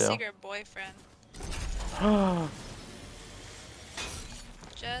he That's up my to? secret boyfriend.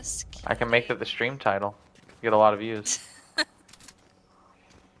 Just I can make kidding. that the stream title. Get a lot of views.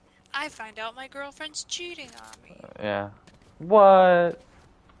 I find out my girlfriend's cheating on me. Yeah. What?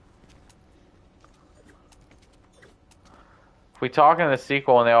 If we talk in the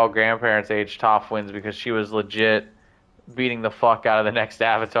sequel and they all grandparents age, Toph wins because she was legit beating the fuck out of the next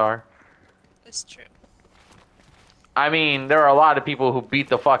Avatar. It's true. I mean, there are a lot of people who beat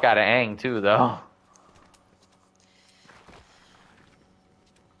the fuck out of Aang too, though.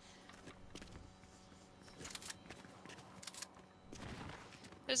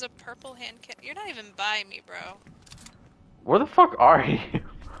 There's a purple hand can. You're not even by me, bro. Where the fuck are you?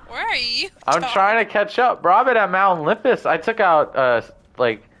 Where are you, I'm dog? trying to catch up, bro. I've been at Mount Olympus. I took out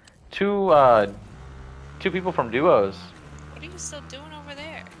like two two people from duos, What are you still doing over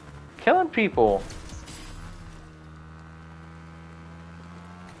there? killing people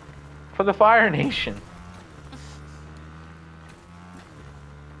for the Fire Nation.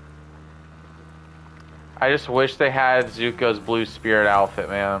 I just wish they had Zuko's blue spirit outfit,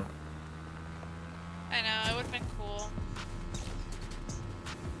 man. I know, it would have been cool.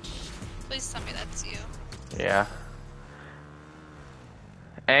 Please tell me that's you. Yeah.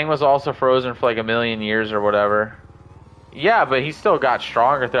 Aang was also frozen for like a million years or whatever. Yeah, but he still got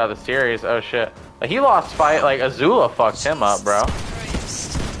stronger throughout the series. Oh shit. Like he lost fight, like Azula fucked him up, bro.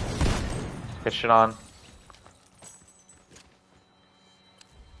 Jesus Christ. Good shit on.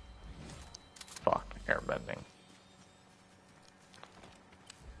 Fuck, airbending.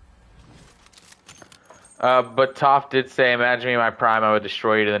 But Toph did say, imagine me in my prime, I would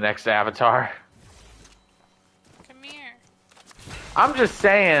destroy you to the next Avatar. Come here. I'm just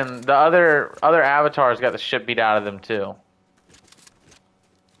saying, the other avatars got the shit beat out of them too.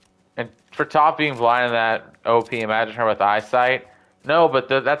 And for Toph being blind in that OP, imagine her with eyesight. No, but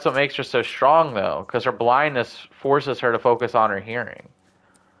that's what makes her so strong though, because her blindness forces her to focus on her hearing.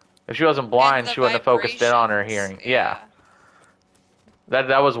 If she wasn't And blind, the she wouldn't have focused in on her vibrations. hearing. Yeah, Yeah.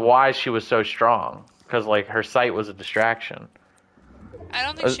 that was why she was so strong, because like her sight was a distraction. I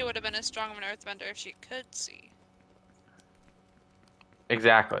don't think she would have been as strong of an earthbender if she could see.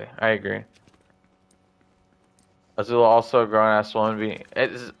 Exactly, I agree. Azula also a grown-ass woman.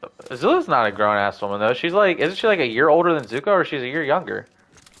 Azula's not a grown-ass woman though. She's like, isn't she like a year older than Zuko, or she's a year younger?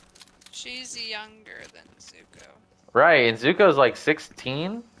 She's younger than Zuko. Right, and Zuko's like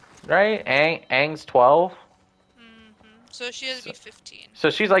 16, right? Aang's 12. So she has to So, be 15. so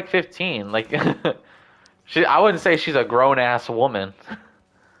she's like 15. Like, I wouldn't say she's a grown-ass woman.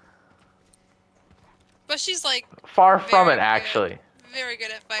 But she's like Far from very it, good. actually. very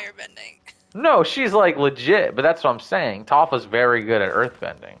good at firebending. No, she's like legit, but that's what I'm saying. Topha's very good at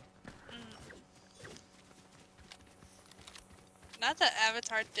earthbending. Mm. Not the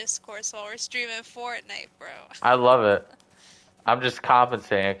Avatar discourse while we're streaming Fortnite, bro. I love it. I'm just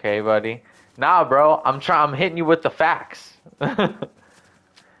compensating, okay, buddy? Nah, bro, I'm hitting you with the facts.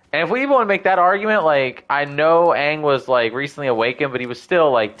 And if we even want to make that argument, like, I know Aang was like recently awakened, but he was still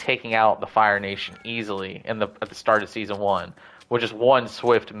like taking out the Fire Nation easily at the start of season one, with just one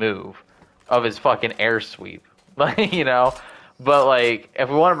swift move of his fucking air sweep. Like, you know? But like, if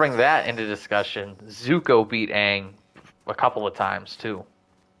we want to bring that into discussion, Zuko beat Aang a couple of times too.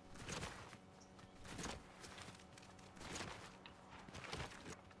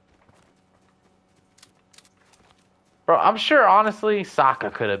 Bro, I'm sure honestly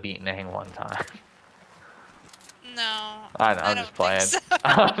Sokka could have beaten Aang one time. No, I know, I I'm don't just think playing. so.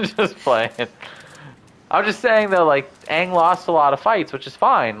 I'm just playing. I'm just saying though, like Aang lost a lot of fights, which is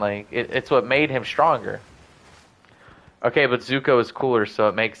fine. Like it's what made him stronger. Okay, but Zuko is cooler, so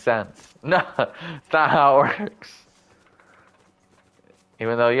it makes sense. No, it's not how it works.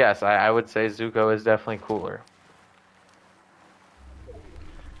 Even though, yes, I would say Zuko is definitely cooler.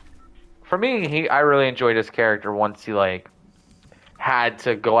 For me, I really enjoyed his character once he like had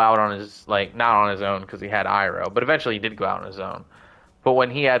to go out on his like not on his own because he had Iroh, but eventually he did go out on his own. But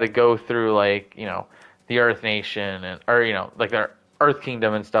when he had to go through like, you know, the Earth Nation and or you know, like the Earth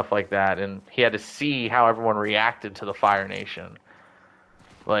Kingdom and stuff like that, and he had to see how everyone reacted to the Fire Nation.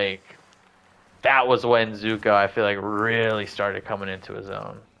 Like that was when Zuko, I feel like, really started coming into his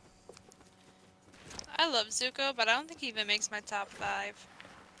own. I love Zuko, but I don't think he even makes my top five.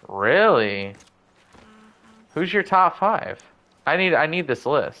 Really? Hmm. Who's your top five? I need this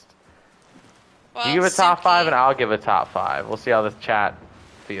list. You Well, give a top five and Suki, I'll give a top five. We'll see how the chat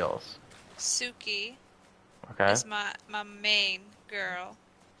feels. Suki Okay. is my main girl,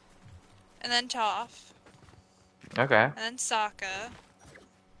 and then Toph, Okay. and then Sokka,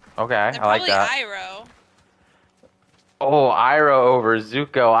 Okay. and then I like probably that. Iroh. Oh, Iroh over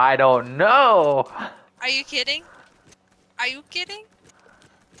Zuko. I don't know. Are you kidding? Are you kidding?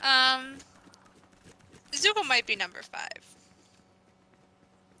 Um, Zuko might be number five.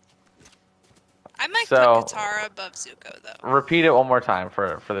 I might put So Katara above Zuko though. repeat it one more time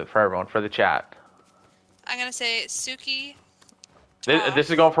for everyone for the chat. I'm gonna say Suki, This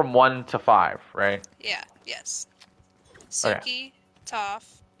is Toph. going from 1 to 5, right? Yeah, yes. Okay. Suki, Toph,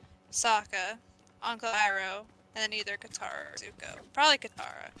 Sokka, Uncle Iroh, and then either Katara or Zuko. Probably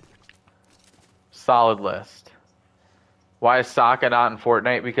Katara. Solid list. Why is Sokka not in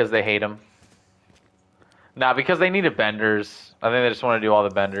Fortnite? Because they hate him. Nah, because they needed benders. I think they just want to do all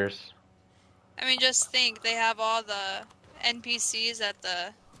the benders. I mean, just think they have all the NPCs at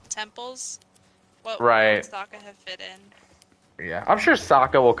the temples. What would Right. Sokka have fit in? Yeah. I'm sure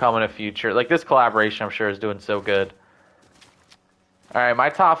Sokka will come in a future. Like this collaboration, I'm sure is doing so good. All right, my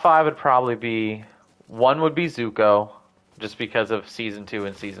top five would probably be one would be Zuko, just because of season 2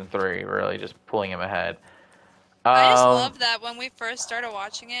 and season 3, really just pulling him ahead. I just Um, love that when we first started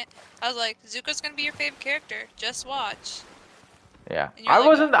watching it, I was like, Zuko's gonna be your favorite character. Just watch. yeah, And you're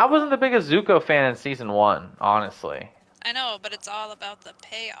like, oh, I wasn't the biggest Zuko fan in season 1, honestly. I know, but it's all about the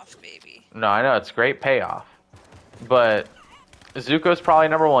payoff, baby. No, I know it's great payoff, but Zuko's probably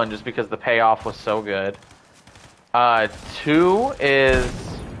number one just because the payoff was so good. Two is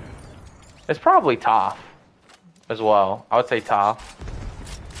it's probably Toph as well. I would say Toph.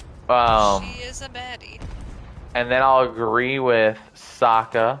 Um, She is a baddie. and then I'll agree with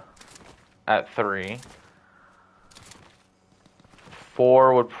Sokka at 3.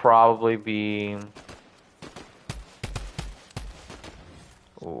 4 would probably be.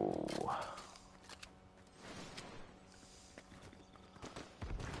 Ooh.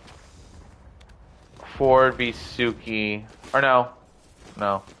 Four would be Suki. Or no.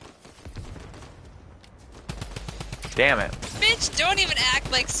 No. Damn it. Bitch, don't even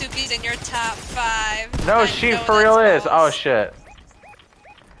act like Suki's in your top five. No, I she know for that's real is. Oh false. shit.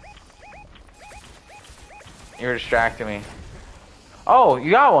 You're distracting me. Oh,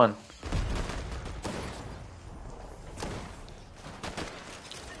 you got one.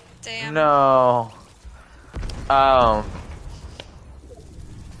 Damn. No. Um.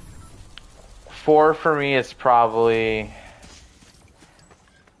 4 for me is probably.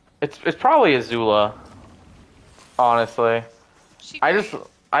 It's probably Azula. Honestly, She I great. just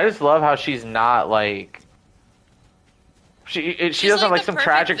I just love how she's not like she She's doesn't have like like the some perfect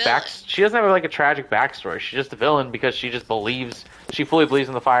tragic back villain. she doesn't have like a tragic backstory. She's just a villain because she just believes she fully believes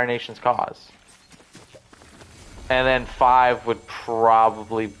in the Fire Nation's cause. And then 5 would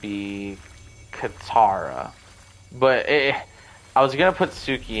probably be Katara, but I was gonna put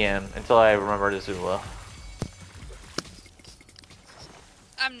Suki in until I remembered Azula.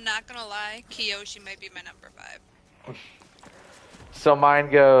 I'm not gonna lie, Kyoshi might be my number 5. So mine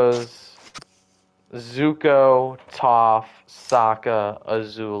goes Zuko, Toph, Sokka,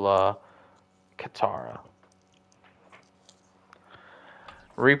 Azula, Katara.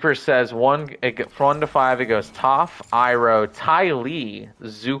 Reaper says from 1 to 5 it goes Toph, Iroh, Ty Lee,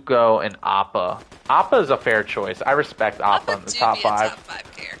 Zuko, and Appa. Appa is a fair choice. I respect Appa Appa in the do top be a 5. top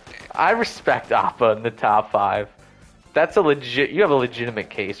 5 character. I respect Appa in the top 5. That's a legit. You have a legitimate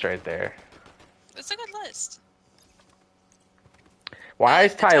case right there. It's a good list. I Why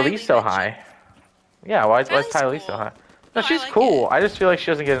is like the Ty Ty Lee Lee so mention. high? Yeah, why is Tylee's Ty Lee so high? cool. No, No, I she's like cool. it. I just feel like she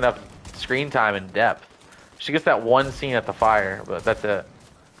doesn't get enough screen time and depth. She gets that one scene at the fire, but that's it.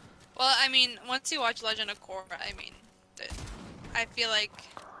 Well, I mean, once you watch Legend of Korra, I mean, I feel like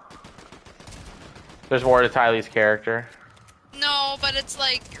There's more to Ty Lee's character. no, but it's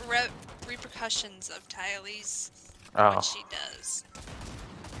like repercussions of Ty Lee's what Oh, she does.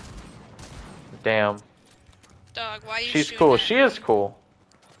 damn. Dog, why are you She's shooting cool. at She is me? cool.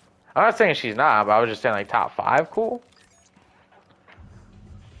 I'm not saying she's not, but I was just saying like top 5 cool.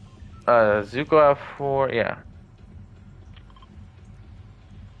 Zuko F4, yeah.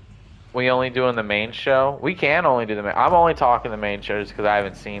 We only doing the main show? We can only do the main. I'm only talking the main shows because I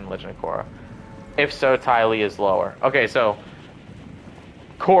haven't seen Legend of Korra. If so, Ty Lee is lower. Okay, so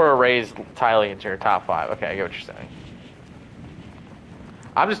Korra raised Ty Lee into your top 5. Okay, I get what you're saying.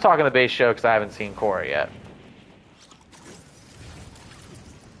 I'm just talking the base show because I haven't seen Korra yet.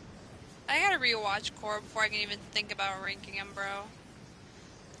 I gotta rewatch Korra before I can even think about ranking him, bro.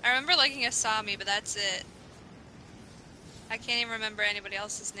 I remember liking Asami, but that's it. I can't even remember anybody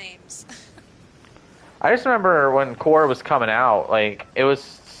else's names. I just remember when Korra was coming out, like there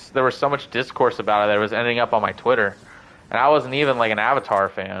was so much discourse about it that it was ending up on my Twitter, and I wasn't even like an Avatar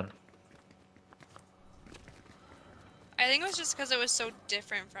fan. I think it was just because it was so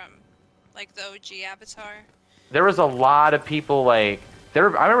different from, like, the OG Avatar. There was a lot of people like there.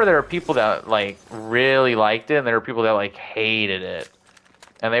 I remember there were people that like really liked it, and there were people that like hated it,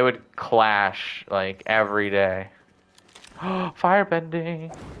 and they would clash like every day.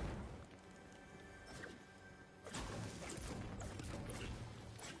 Firebending.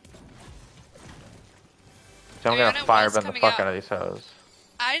 So I I'm mean, gonna when it was firebend the coming fuck out out, of these hoes.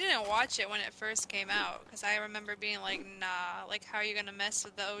 I didn't watch it when it first came out, because I remember being like, nah, like, how are you gonna mess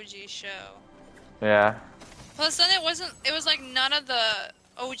with the OG show? Yeah. Plus, then it was like none of the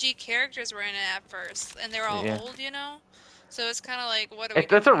OG characters were in it at first, and they were all Yeah. old, you know? So it's kind of like, what are we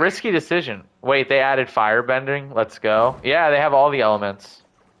That's doing a here? risky decision. Wait, they added firebending? Let's go. Yeah, they have all the elements.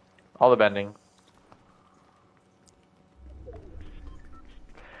 All the bending.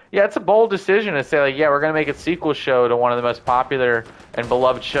 Yeah, it's a bold decision to say, like, yeah, we're going to make a sequel show to one of the most popular and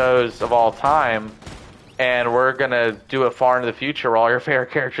beloved shows of all time, and we're going to do it far into the future where all your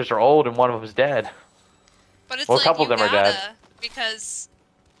favorite characters are old and one of them's dead. But it's Well, a like, couple of you them are dead. gotta, because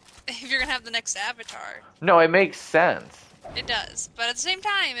if you're gonna have the next Avatar, No, it makes sense. it does. But at the same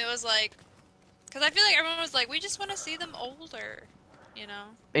time, it was like, because I feel like everyone was like, we just want to see them older, you know?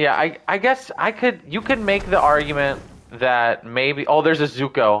 Yeah, I guess you could make the argument that maybe, oh, there's a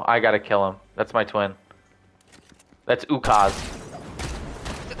Zuko. I got to kill him. That's my twin. That's Ukaz.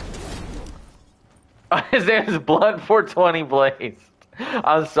 His name is Blood 420 Blaze.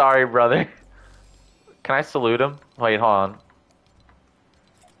 I'm sorry, brother. Can I salute him? Wait, hold on.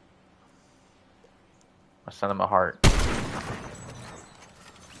 I'll send him a heart.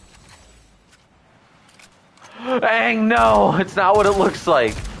 Aang, no! It's not what it looks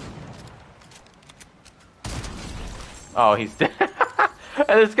like. Oh, he's dead.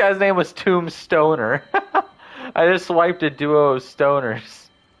 And this guy's name was Tombstoner. I just swiped a duo of stoners.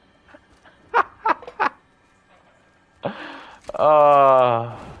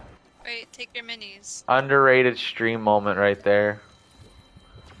 Wait, take your minis. Underrated stream moment right there.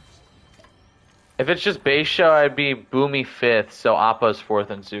 If it's just base show, I'd be Boomy 5th, so Appa's 4th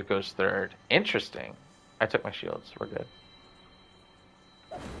and Zuko's 3rd. Interesting. I took my shields. We're good.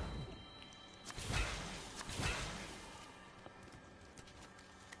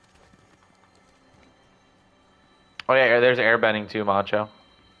 Oh yeah, there's airbending too, Macho.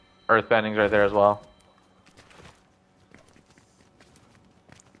 Earthbending's right there as well.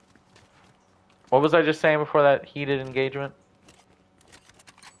 What was I just saying before that heated engagement?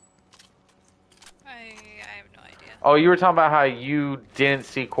 I have no idea. Oh, you were talking about how you didn't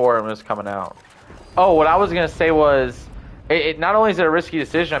see Korra when it was coming out. Oh, what I was gonna say was, it not only is it a risky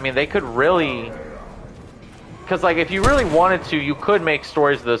decision. I mean, they could really, because like if you really wanted to, you could make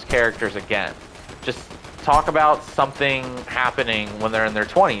stories of those characters again. Just talk about something happening when they're in their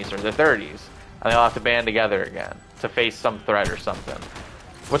 20s or their 30s, and they'll have to band together again to face some threat or something.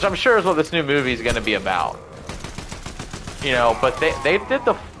 Which I'm sure is what this new movie is going to be about. You know, but they did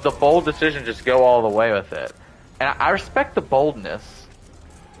the bold decision to just go all the way with it. And I respect the boldness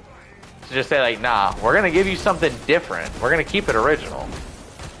to just say, like, nah, we're going to give you something different. We're going to keep it original.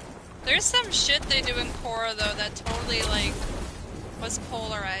 There's some shit they do in Korra, though, that totally, like, was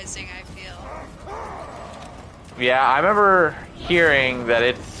polarizing, I feel. Yeah, I remember hearing that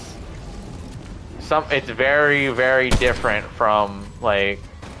it's very, very different from, like,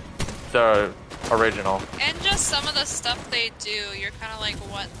 the original. And just some of the stuff they do, you're kind of like,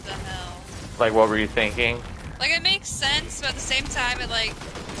 what the hell? Like, what were you thinking? Like, it makes sense, but at the same time, it, like...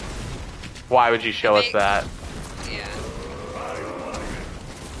 Why would you show us that? Yeah.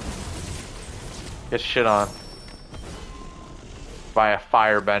 Get shit on. By a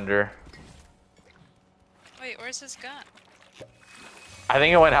firebender. Wait, where's his gun? I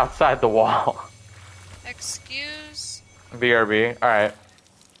think it went outside the wall. Excuse? BRB, alright.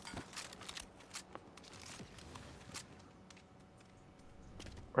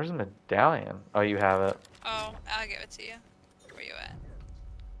 Where's the medallion? Oh, you have it. Oh, I'll give it to you. Where you at?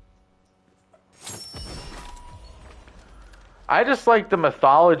 I just like the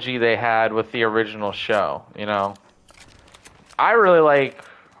mythology they had with the original show, you know? I really like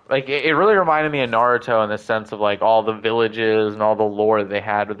it really reminded me of Naruto in the sense of like all the villages and all the lore they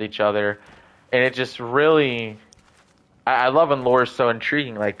had with each other. And it just really, I love when lore is so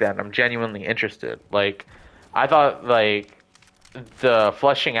intriguing like that, and I'm genuinely interested. Like, I thought, like, the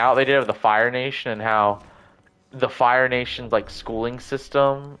fleshing out they did of the Fire Nation and how the Fire Nation's, like, schooling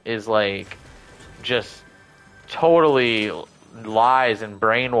system is, like, just totally lies and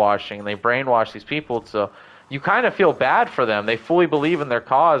brainwashing. They brainwash these people, so you kind of feel bad for them. They fully believe in their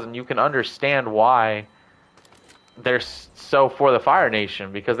cause, and you can understand why they're so for the Fire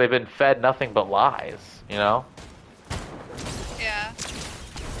Nation, because they've been fed nothing but lies, you know? Yeah.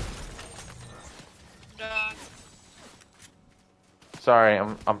 Dog. Sorry,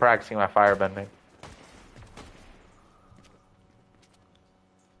 I'm practicing my firebending.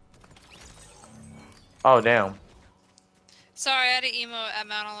 Oh, damn. Sorry, I had to emo at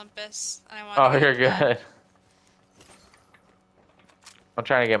Mount Olympus. And I wanted Oh, to you're get good. I'm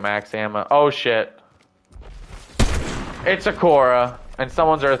trying to get max ammo. Oh, shit. It's a Korra, and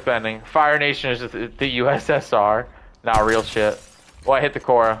someone's earthbending. Fire Nation is just the USSR. Nah, real shit. Well, I hit the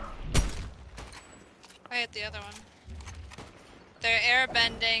Korra. I hit the other one. They're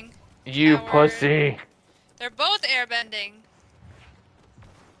airbending. You Coward. pussy. They're both airbending.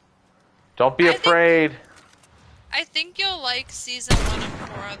 Don't be afraid. I think you'll like season 1 of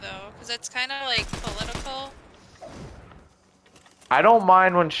Korra, though, because it's kind of like political. I don't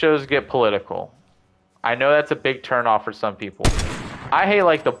mind when shows get political. I know that's a big turnoff for some people. I hate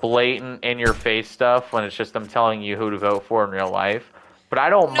like the blatant in-your-face stuff when it's just them telling you who to vote for in real life. But I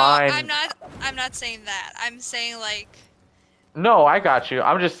don't mind. No, I'm not saying that. I'm saying like. No, I got you.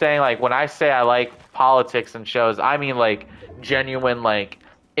 I'm just saying like when I say I like politics and shows, I mean like genuine like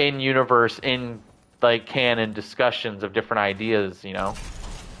in-universe, in like canon discussions of different ideas, you know.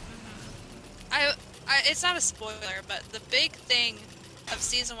 It's not a spoiler, but the big thing of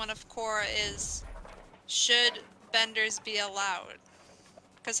season 1 of Korra is, should benders be allowed?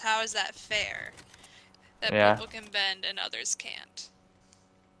 Because how is that fair? That people can bend and others can't.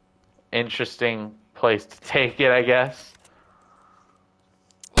 Interesting place to take it, I guess.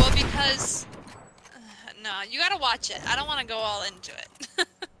 Well, because no, you gotta watch it. I don't want to go all into it.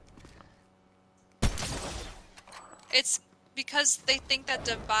 It's because they think that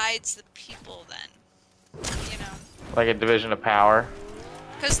divides the people then, you know. Like a division of power.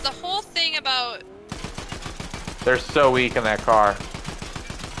 Because the whole thing about... They're so weak in that car.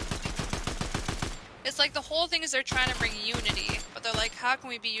 It's like the whole thing is they're trying to bring unity, but they're like, how can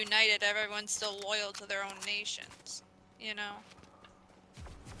we be united if everyone's still loyal to their own nations? You know?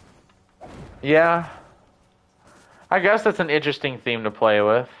 Yeah. I guess that's an interesting theme to play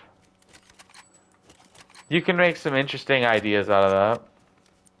with. You can make some interesting ideas out of that.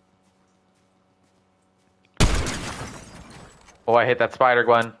 Oh, I hit that spider,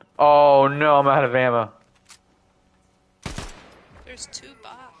 Gwen. Oh no, I'm out of ammo. There's 2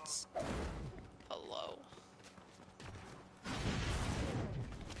 bots. Hello.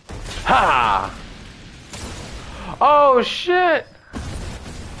 Ha! Oh shit!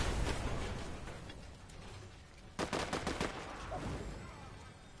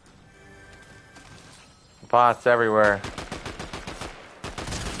 Bots everywhere.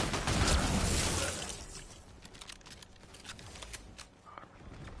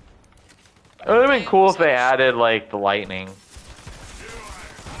 Oh, have been games. cool if they added like the lightning.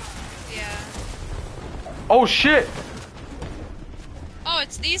 Yeah. Oh shit! Oh,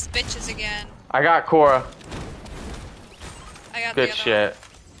 it's these bitches again. I got Cora. I got Good the other shit. one.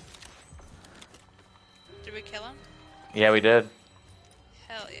 Did we kill him? Yeah, we did.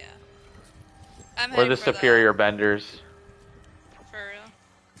 Hell yeah. I'm We're heading the for superior benders. For real.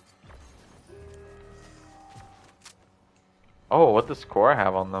 Oh, what does Cora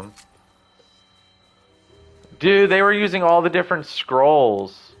have on them? Dude, they were using all the different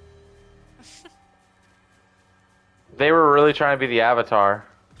scrolls. They were really trying to be the Avatar.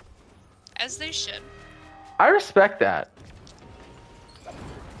 As they should. I respect that.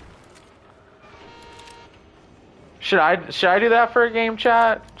 Should I do that for a game,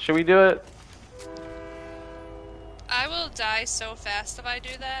 chat? Should we do it? I will die so fast if I do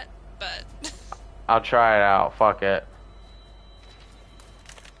that, but... I'll try it out. Fuck it.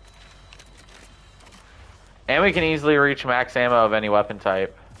 And we can easily reach max ammo of any weapon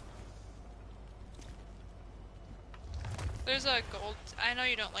type. There's a gold... I know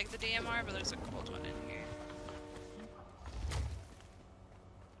you don't like the DMR, but there's a gold one in here.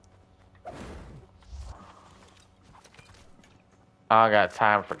 I don't got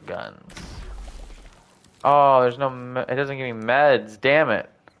time for guns. Oh, there's no... It doesn't give me meds. Damn it.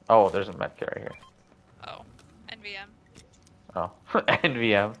 Oh, there's a med kit right here. Oh. NVM. Oh.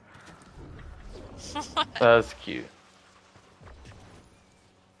 NVM. What? That's cute.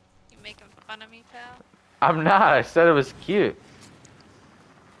 You making fun of me, pal? I'm not. I said it was cute.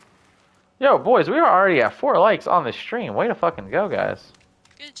 Yo, boys, we are already at 4 likes on the stream. Way to fucking go, guys.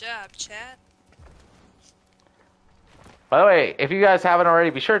 Good job, chat. By the way, if you guys haven't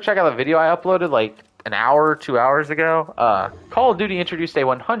already, be sure to check out the video I uploaded like an hour, 2 hours ago. Call of Duty introduced a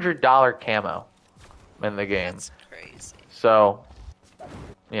 $100 camo in the game. That's crazy. So,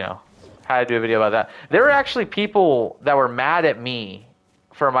 you know, had to do a video about that. There were actually people that were mad at me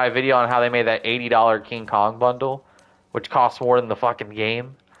for my video on how they made that $80 King Kong bundle, which costs more than the fucking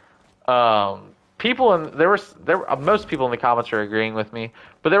game. Most people in the comments are agreeing with me,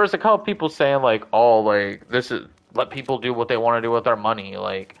 but there was a couple people saying like, "Oh, like this is let people do what they want to do with their money,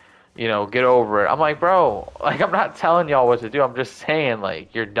 like, you know, get over it." I'm like, bro, like I'm not telling y'all what to do. I'm just saying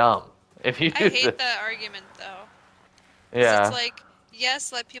like you're dumb if you do I hate that argument though. Yeah. It's like,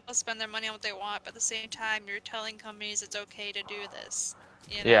 yes, let people spend their money on what they want, but at the same time, you're telling companies it's okay to do this.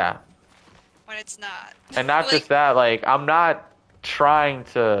 You know? Yeah. When it's not. And not Like, just that, like I'm not trying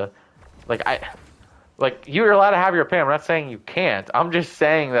to you're allowed to have your opinion. I'm not saying you can't. I'm just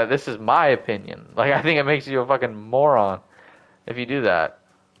saying that this is my opinion. Like I think it makes you a fucking moron if you do that.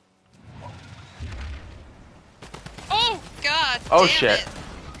 oh God! Oh damn shit! It.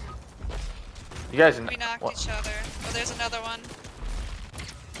 You guys. We knocked each other. Oh, there's another one.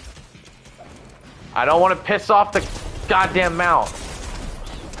 I don't want to piss off the goddamn mouse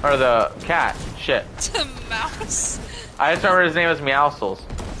or the cat. Shit. The mouse. I just remember his name is Meowscles.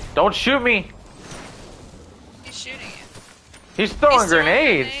 Don't shoot me. He's shooting you. He's throwing He's throwing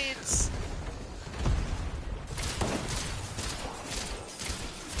grenades.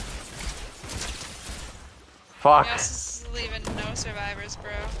 Fuck. Meows is leaving no survivors,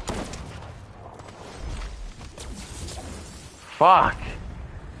 bro. Fuck.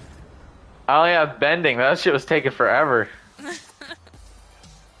 I only have bending. That shit was taking forever.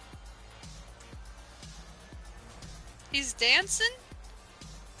 He's dancing?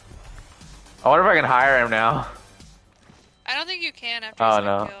 I wonder if I can hire him now. I don't think you can after he's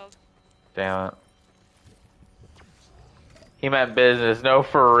been killed. Damn it. He meant business. No,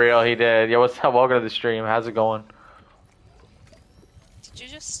 for real, he did. Yo, what's up? Welcome to the stream. How's it going? Did you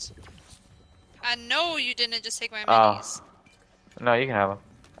just... I know you didn't just take my minis. No, you can have them.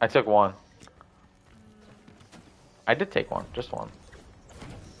 I took one. I did take one. Just one.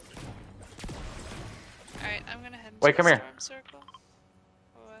 Alright, I'm gonna head into Wait, come the here. storm circle.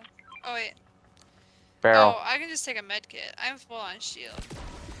 What? Oh, wait. Barrel. Oh, I can just take a med kit. I'm full on shield.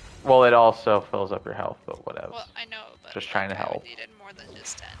 Well, it also fills up your health, but whatever. Well, I know, but Just trying to I help. would needed more than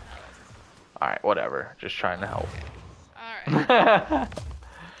just 10 health. Alright, whatever. Just trying to help. Alright.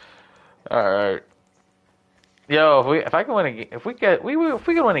 Alright. Yo, if I can win if we can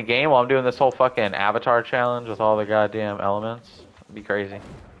win a game while I'm doing this whole fucking Avatar challenge with all the goddamn elements, it'd be crazy.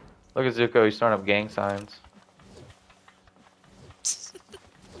 Look at Zuko, he's throwing up gang signs.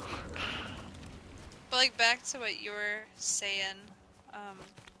 But like back to what you were saying,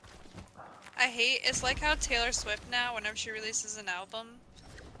 I hate, it's like how Taylor Swift now, whenever she releases an album,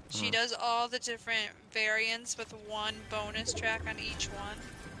 she does all the different variants with one bonus track on each one.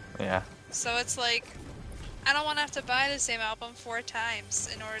 Yeah. So it's like, I don't want to have to buy the same album 4 times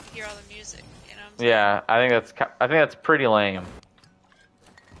in order to hear all the music. You know what I'm saying? Yeah, I think that's pretty lame.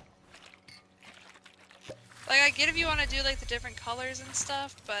 Like, I get if you want to do like the different colors and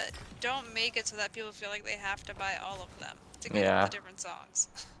stuff, but don't make it so that people feel like they have to buy all of them to get the Yeah. different songs.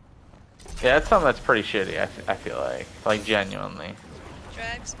 Yeah, that's something that's pretty shitty, I feel like genuinely.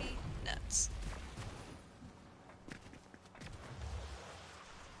 Drives me nuts.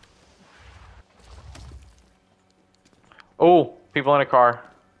 Oh, people in a car.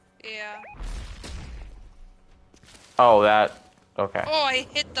 Yeah. Oh, okay. Oh, I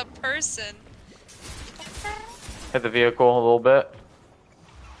hit the person. Hit the vehicle a little bit.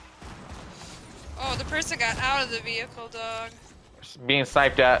 Oh, the person got out of the vehicle, dog. Being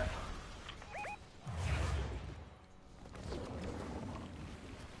sniped at.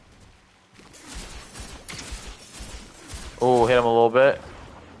 Oh, hit him a little bit.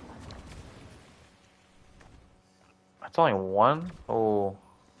 That's only one? Oh.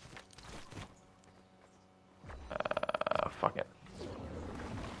 Fuck it.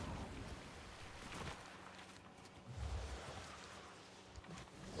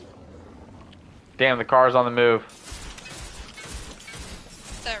 Damn, the car's on the move.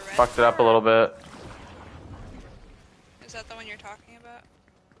 That red Fucked it up a car? little bit. Is that the one you're talking about?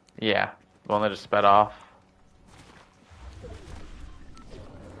 Yeah, the one that just sped off.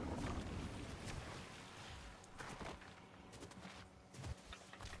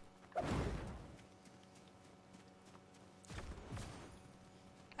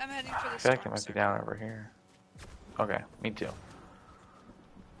 I'm heading for I the feel like storm it might be circle. down over here. Okay, me too.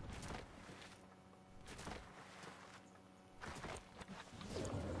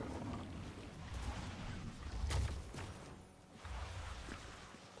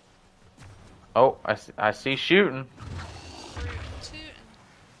 Oh, I see shooting. Rootin' tootin'.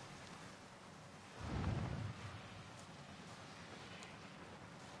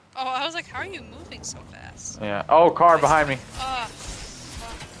 Oh, I was like, how are you moving so fast? Yeah. Oh, car I behind me. Ah,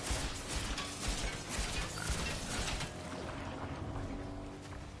 fuck.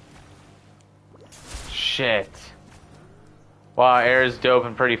 Shit. Wow, air is dope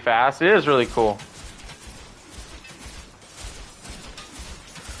and pretty fast. It is really cool.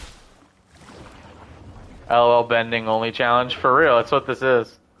 LOL bending only challenge. For real, that's what this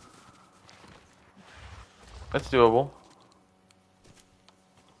is. It's doable.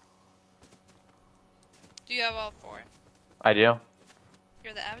 Do you have all 4? I do.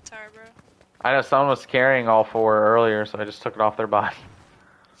 You're the avatar, bro. I know someone was carrying all 4 earlier, so I just took it off their body.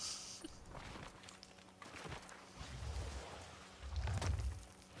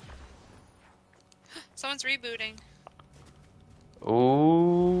 Someone's rebooting.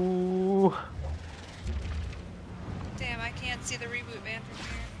 Ooh. Damn, I can't see the reboot van from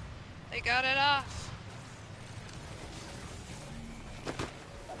here. They got it off.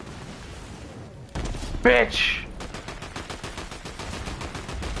 Bitch!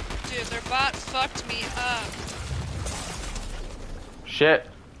 Dude, their bot fucked me up. Shit.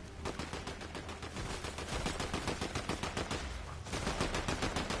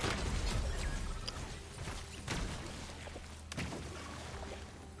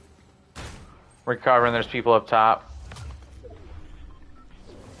 Recovering, there's people up top.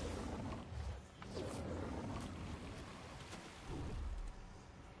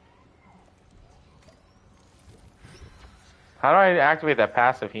 How do I activate that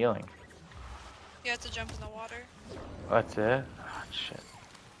passive healing? You have to jump in the water. That's it? Oh, shit.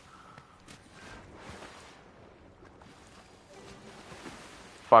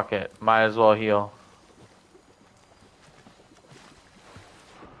 Fuck it. Might as well heal.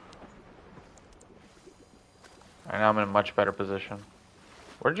 Alright, now I'm in a much better position.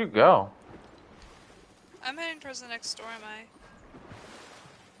 Where'd you go? I'm heading towards the next door, am I?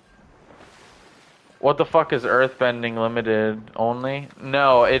 What the fuck is earthbending limited only?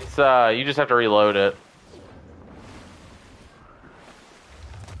 No, it's you just have to reload it.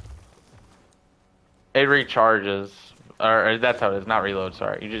 It recharges. Or that's how it is, not reload,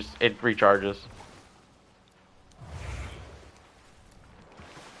 sorry. It recharges.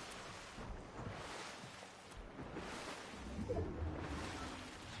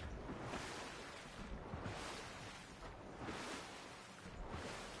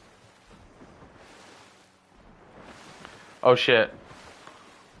 Oh shit.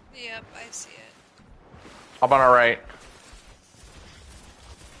 Yep, I see it. Up on our right.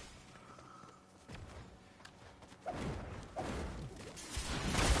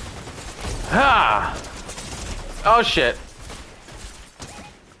 Ha! Oh shit.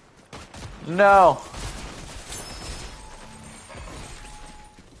 No.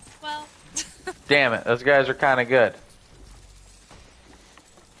 Well. Damn it, those guys are kind of good.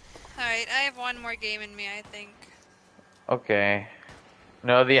 Alright, I have one more game in me, I think. Okay.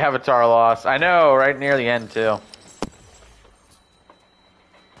 No, the Avatar lost. I know, right near the end, too.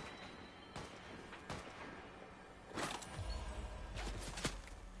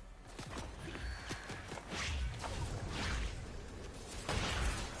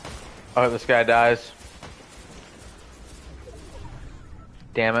 Oh, this guy dies.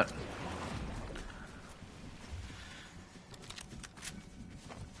 Damn it.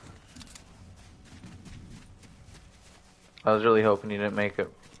 I was really hoping you didn't make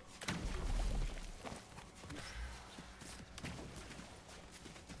it.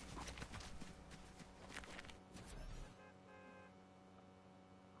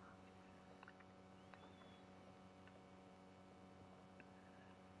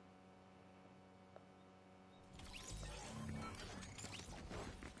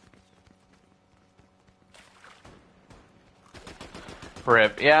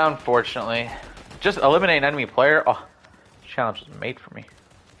 Rip. Yeah, unfortunately. Just eliminate an enemy player. Oh, this challenge was made for me.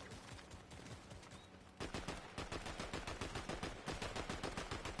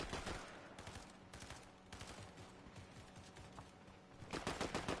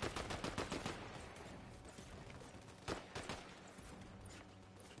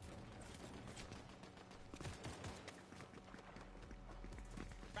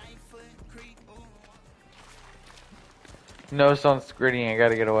 No, someone's gritty. I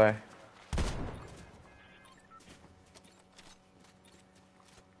gotta get away.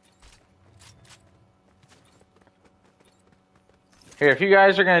 Here, if you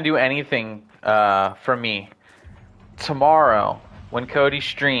guys are gonna do anything for me, tomorrow, when Cody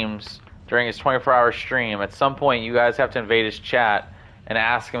streams, during his 24-hour stream, at some point you guys have to invade his chat and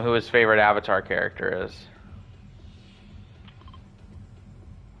ask him who his favorite Avatar character is.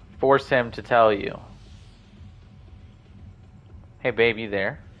 Force him to tell you. Hey, babe, you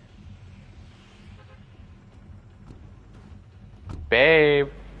there? Babe.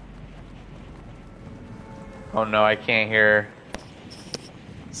 Oh no, I can't hear.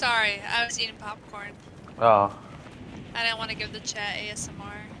 Sorry, I was eating popcorn. Oh. I didn't want to give the chat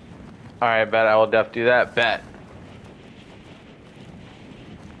ASMR. Alright, bet I will def do that. Bet.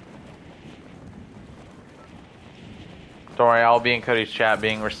 Don't worry, I'll be in Cody's chat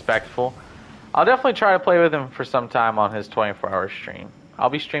being respectful. I'll definitely try to play with him for some time on his 24-hour stream. I'll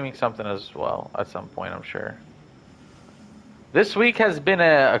be streaming something as well at some point, I'm sure. This week has been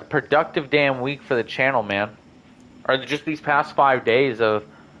a productive damn week for the channel, man. Or just these past 5 days of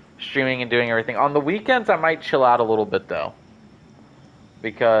streaming and doing everything. On the weekends, I might chill out a little bit, though.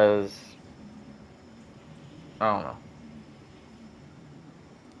 Because, I don't know.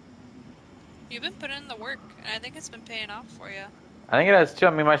 You've been putting in the work, and I think it's been paying off for you. I think it has, too.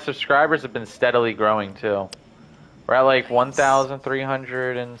 I mean, my subscribers have been steadily growing, too. We're at like Nice.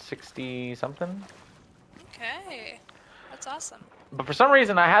 1,360 something. Okay. That's awesome. But for some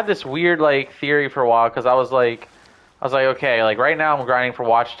reason, I had this weird, like, theory for a while, because I was like, okay, like, right now I'm grinding for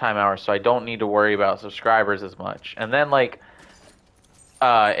watch time hours, so I don't need to worry about subscribers as much. And then, like,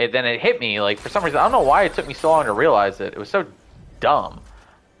 then it hit me, like, for some reason, I don't know why it took me so long to realize it. It was so dumb.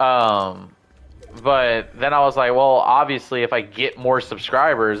 But then I was like, well, obviously, if I get more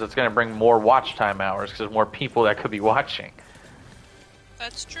subscribers, it's going to bring more watch time hours, because there's more people that could be watching.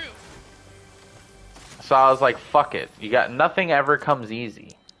 That's true. So I was like, fuck it. You got, nothing ever comes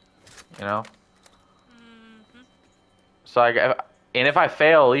easy. You know? Mm-hmm. So and if I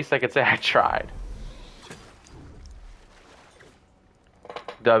fail, at least I could say I tried.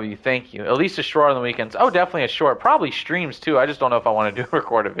 W, thank you. At least a short on the weekends. Oh, definitely a short. Probably streams too. I just don't know if I want to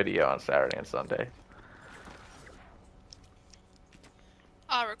record a video on Saturday and Sunday.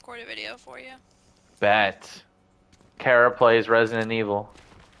 I'll record a video for you. Bet. Kara plays Resident Evil.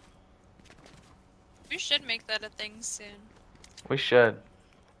 We should make that a thing soon. We should.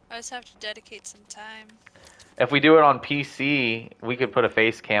 I just have to dedicate some time. If we do it on PC, we could put a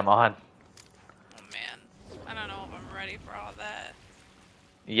face cam on. Oh man, I don't know if I'm ready for all that.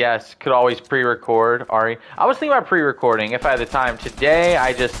 Yes, could always pre-record, Ari. I was thinking about pre-recording if I had the time. Today,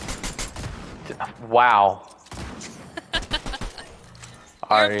 I just... Wow.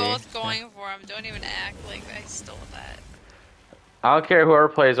 We're both going for him. Don't even act like I stole that. I don't care whoever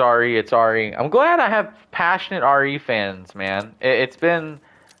plays RE, it's RE. I'm glad I have passionate RE fans, man. It's been...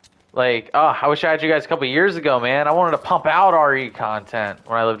 Like, oh, I wish I had you guys a couple years ago, man. I wanted to pump out RE content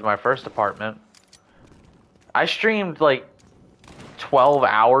when I lived in my first apartment. I streamed, like, 12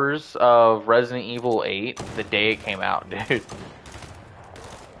 hours of Resident Evil 8 the day it came out, dude.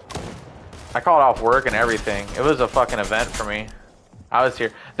 I called off work and everything. It was a fucking event for me. I was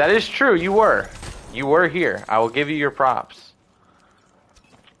here. That is true, you were. You were here. I will give you your props.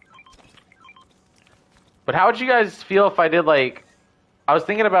 But how would you guys feel if I did like... I was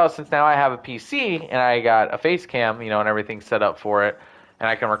thinking about, since now I have a PC and I got a face cam, you know, and everything's set up for it, and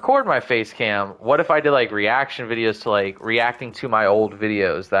I can record my face cam, what if I did like reaction videos to like reacting to my old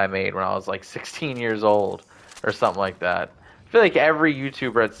videos that I made when I was like 16 years old or something like that? I feel like every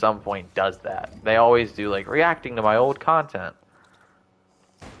YouTuber at some point does that. They always do like reacting to my old content.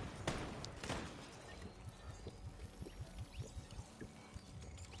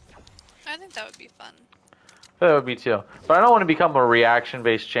 I think that would be fun. That would be too. But I don't want to become a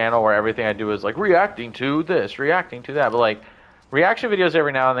reaction-based channel where everything I do is like reacting to this, reacting to that. But like reaction videos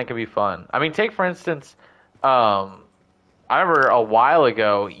every now and then can be fun. I mean, take for instance, I remember a while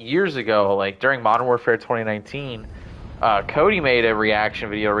ago, years ago, like during Modern Warfare 2019, Cody made a reaction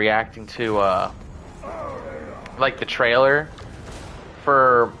video reacting to like the trailer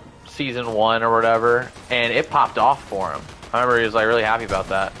for season 1 or whatever, and it popped off for him. I remember he was like really happy about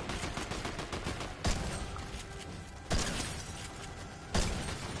that.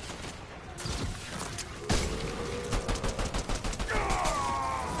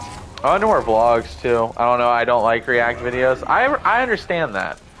 I want to do more vlogs too. I don't know. I don't like react videos. I understand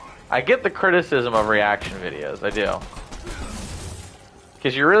that. I get the criticism of reaction videos. I do.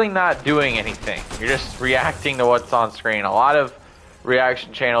 Because you're really not doing anything. You're just reacting to what's on screen. A lot of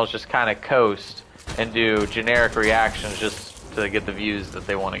reaction channels just kind of coast and do generic reactions just to get the views that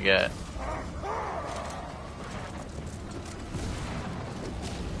they want to get.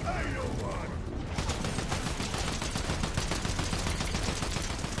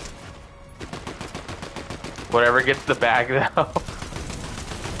 Whatever gets the bag, though.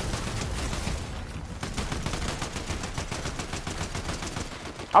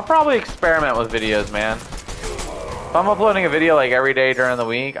 I'll probably experiment with videos, man. If I'm uploading a video like every day during the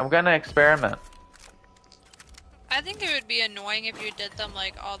week, I'm gonna experiment. I think it would be annoying if you did them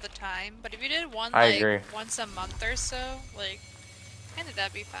like all the time, but if you did one I like agree. once a month or so, like, I think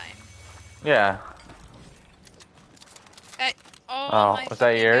that'd be fine. Yeah. Oh my was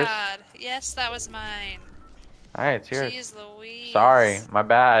that fucking yours? god. Yes, that was mine. Alright, it's yours. Jeez Louise. Sorry, my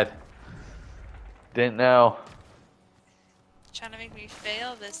bad. Didn't know. Trying to make me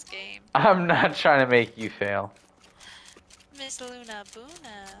fail this game. I'm not trying to make you fail. Miss Luna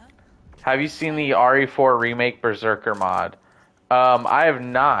Boona. Have you seen the RE4 Remake Berserker mod? I have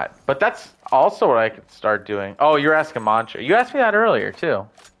not, but that's also what I could start doing. Oh, you're asking Mantra. You asked me that earlier, too.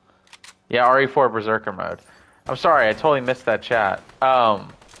 Yeah, RE4 Berserker mode. I'm sorry, I totally missed that chat.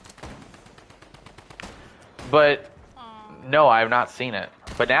 But, no, I have not seen it.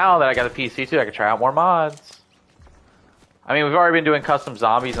 But now that I got a PC, too, I can try out more mods. I mean, we've already been doing custom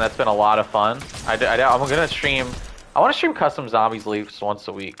zombies, and that's been a lot of fun. I'm going to stream... I want to stream custom zombies at least once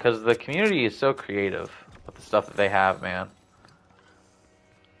a week, because the community is so creative with the stuff that they have, man.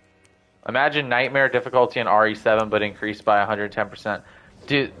 Imagine Nightmare difficulty in RE7, but increased by 110%.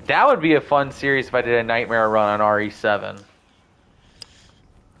 Dude, that would be a fun series if I did a Nightmare run on RE7.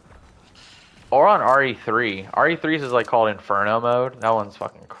 Or on RE3. RE3 is like called Inferno mode. That one's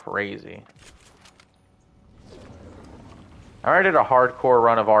fucking crazy. I already did a hardcore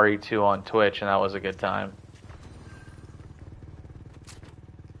run of RE2 on Twitch, and that was a good time.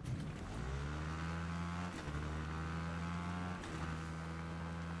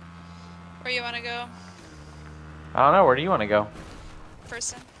 Where you want to go? I don't know, where do you want to go?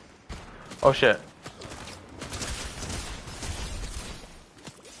 Person. Oh shit.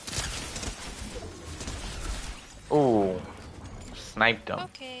 Ooh. Sniped him.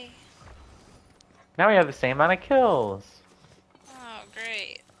 Okay. Now we have the same amount of kills. Oh,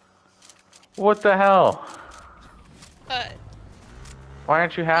 great. What the hell? But Why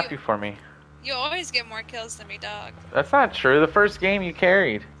aren't you happy for me? you always get more kills than me, dog. That's not true. The first game you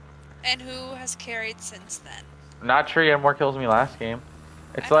carried. And who has carried since then? Not sure you had more kills than me last game.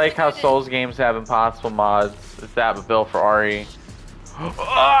 It's I don't like think how I did. Souls games have impossible mods. It's that, but built for RE.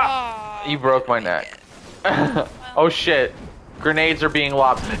 Ah! Oh, You broke my neck. Oh shit. Grenades are being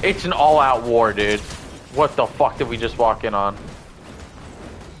lobbed. It's an all-out war, dude. What the fuck did we just walk in on?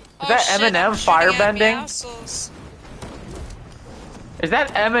 Is that Eminem firebending? Is that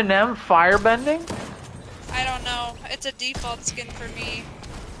Eminem firebending? I don't know. It's a default skin for me.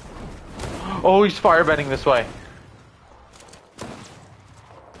 Oh, he's firebending this way.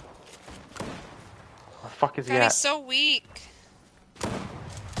 Where the fuck is he God, at? he's so weak.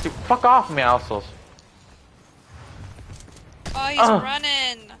 Dude, fuck off, Meowscles. Oh, he's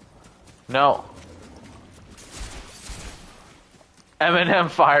running. No. Eminem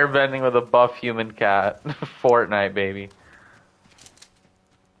firebending with a buff human cat. Fortnite, baby.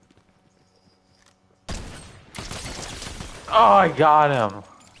 Oh, I got him.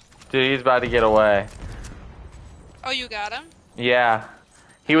 Dude, he's about to get away. Oh, you got him? Yeah.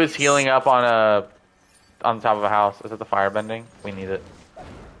 He was Nice. healing up on top of a house. Is it the firebending? We need it.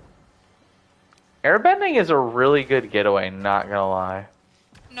 Airbending is a really good getaway, not gonna lie.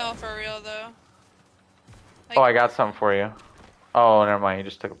 No, for real though. Oh, Like, I got something for you. Oh, never mind. You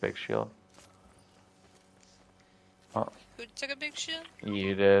just took a big shield. Oh, who took a big shit?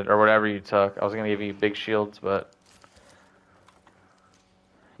 you did. Or whatever you took. I was gonna give you big shields, but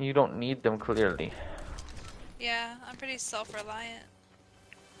you don't need them clearly. Yeah, I'm pretty self-reliant.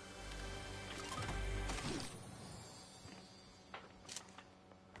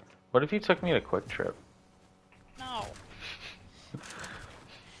 What if you took me to Quick Trip? No.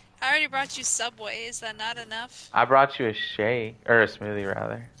 I already brought you Subway. Is that not enough? I brought you a shake, or a smoothie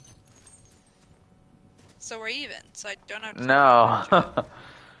rather. So we're even. So I don't have to take you on a No. quick trip.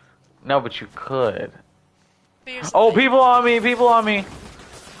 No, but you could. But here's the Oh, thing. people on me, people on me.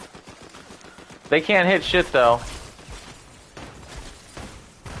 They can't hit shit though.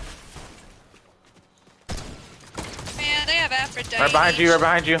 Man, they have Aphrodite. Right behind you, right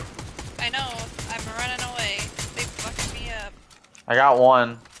behind you. I know. I'm running away. They fucked me up. I got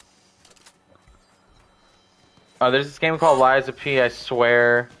one. Oh, there's this game called Liza P. I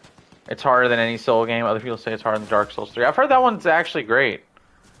swear, it's harder than any Soul game. Other people say it's harder than Dark Souls 3. I've heard that one's actually great.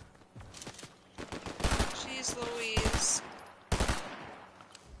 Jeez Louise.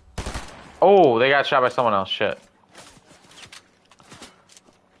 Oh, they got shot by someone else. Shit.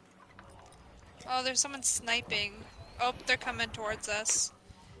 Oh, there's someone sniping. Oh, they're coming towards us.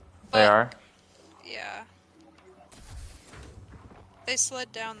 They But, are. yeah. They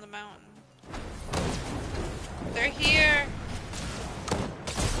slid down the mountain. They're here.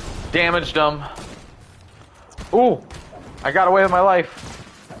 Damaged them. Ooh, I got away with my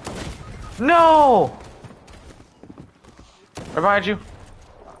life. No! Right behind you.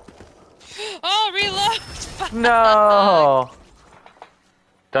 Oh, reload! No!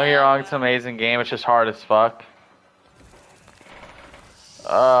 Don't get me wrong, it's an amazing game. It's just hard as fuck.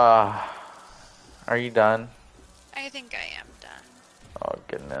 Are you done? I think I am done. Oh,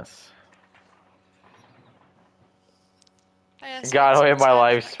 goodness. I just Got need away some with my time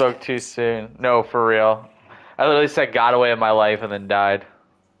life, for spoke too cats. soon. No, for real. I literally said got away with my life and then died.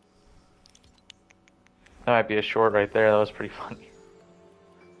 That might be a short right there. That was pretty funny.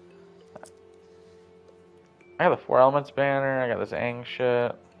 I got the Four Elements banner. I got this Aang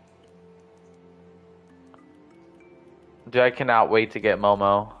shit. Dude, I cannot wait to get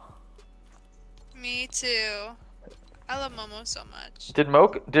Momo. Me too. I love Momo so much. Did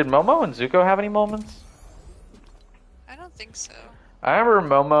Momo and Zuko have any moments? I don't think so. I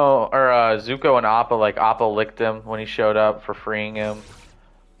remember Zuko and Appa, like Appa licked him when he showed up for freeing him.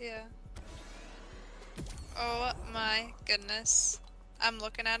 Yeah. Oh my goodness. I'm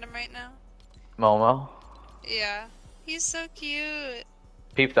looking at him right now. Momo. Yeah. He's so cute.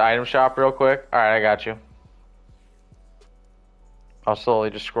 Peep the item shop real quick. Alright, I got you. I'll slowly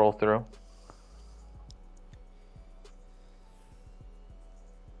just scroll through.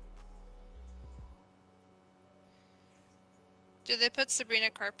 Did they put Sabrina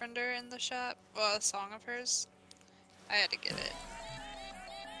Carpenter in the shop? Well, a song of hers? I had to get it.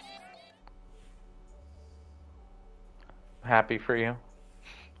 Happy for you.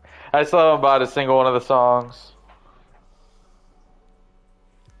 I still haven't bought a single one of the songs.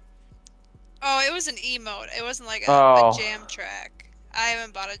 Oh, it was an emote. It wasn't like a Oh, jam track. I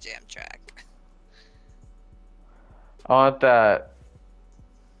haven't bought a jam track. I want that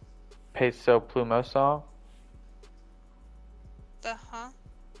Peso Plumo song. The huh?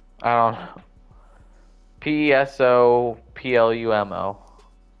 I don't know. Pesoplumo.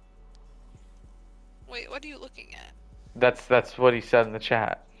 Wait, what are you looking at? That's what he said in the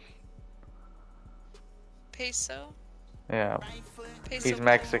chat. Peso? Yeah, Peso he's Pluma?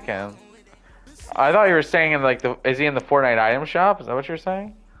 Mexican. I thought you were saying in like is he in the Fortnite item shop? Is that what you're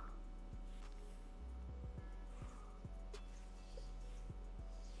saying?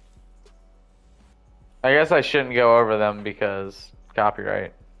 I guess I shouldn't go over them because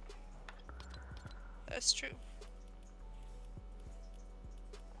copyright. That's true.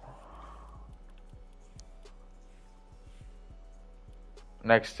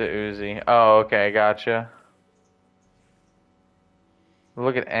 Next to Uzi. Oh, okay, gotcha.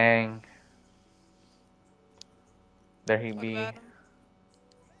 Look at Aang. There he What be. about him?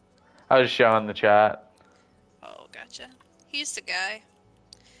 I was showing the chat. Oh, gotcha. He's the guy.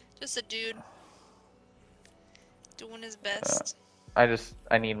 Just a dude. Doing his best. I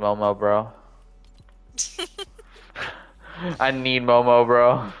need Momo, bro. I need Momo,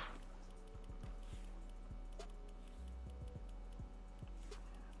 bro.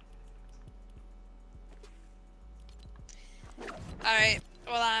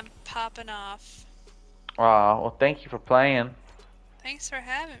 I'm popping off. Well, thank you for playing. Thanks for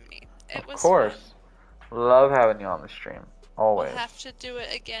having me. It Of was fun. course. Love having you on the stream. We'll Always. have to do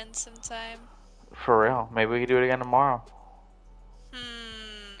it again sometime. For real. Maybe we could do it again tomorrow.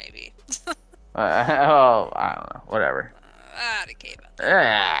 Maybe. Well, I don't know. Whatever. I already gave up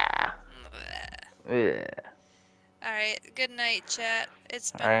that. Yeah. Yeah. Alright, good night, chat.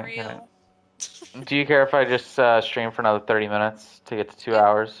 It's been Alright, good night. real. Do you care if I just stream for another 30 minutes to get to 2 Yep,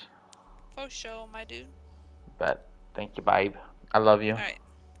 hours? for sure, my dude. Bet. Thank you, babe. I love you. Alright,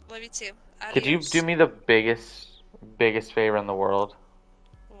 love you too. Could you do Adios. me the biggest favor in the world?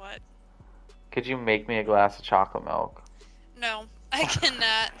 What? Could you make me a glass of chocolate milk? No, I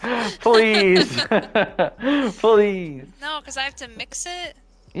cannot. Please. Please. No, because I have to mix it?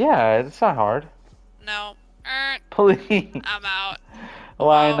 Yeah, it's not hard. No. Please. I'm out.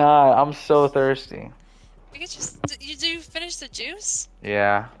 Why Wow. not? I'm so thirsty. We could just. You finish the juice?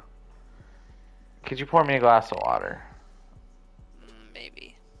 Yeah. Could you pour me a glass of water?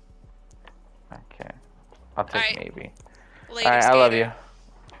 Maybe. Okay. I'll take Alright. maybe. Later, Alright, I love skater.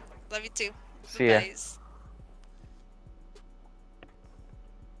 you. Love you too. See ya. Bye-byes.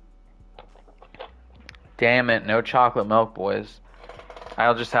 Damn it, no chocolate milk, boys.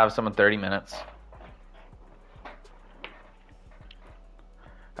 I'll just have some in 30 minutes.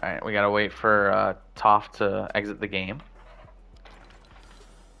 Alright, we gotta wait for Toph to exit the game.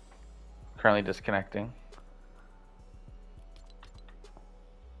 Currently disconnecting.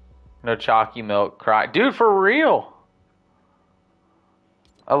 No chalky milk. Cry. Dude, for real!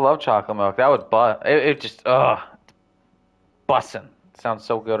 I love chocolate milk. That would it just, bussin'. Sounds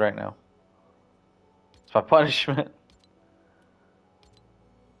so good right now. It's my punishment.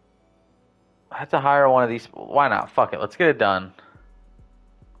 I have to hire one of these. Why not? Fuck it. Let's get it done.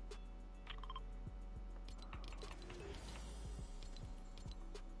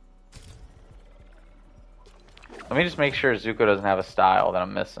 Let me just make sure Zuko doesn't have a style that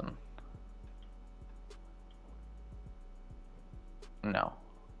I'm missing. No.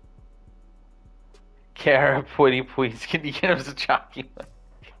 Kara, please, can you get him some chalky milk?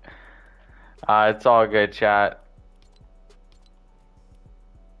 It's all good, chat.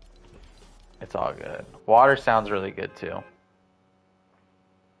 It's all good. Water sounds really good, too.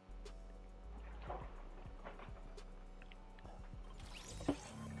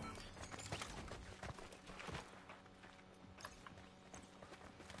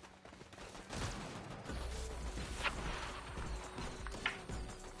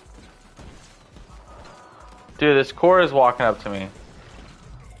 Dude, this core is walking up to me.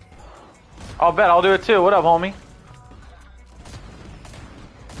 I'll bet I'll do it too. What up, homie?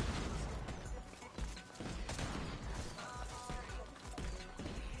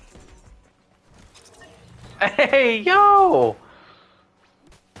 Hey, yo!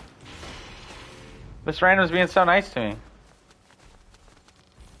 Miss Random's being so nice to me.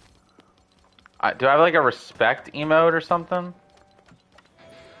 Do I have like a respect emote or something?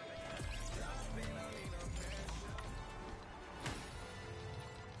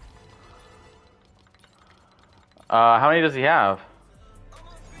 How many does he have?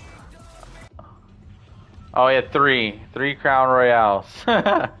 Oh, he had three. 3 Crown Royales.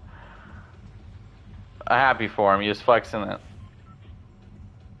 I'm happy for him. He was flexing it.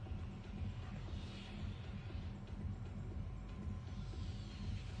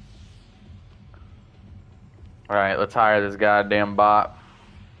 Alright, let's hire this goddamn bot.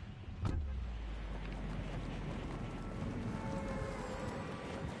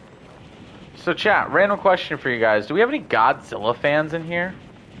 So chat, random question for you guys. Do we have any Godzilla fans in here?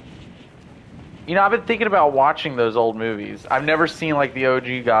 You know, I've been thinking about watching those old movies. I've never seen like the OG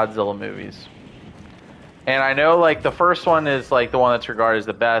Godzilla movies. And I know like the first one is like the one that's regarded as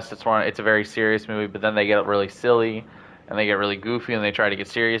the best. It's a very serious movie, but then they get really silly and they get really goofy and they try to get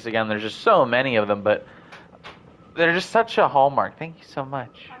serious again. There's just so many of them, but they're just such a hallmark. Thank you so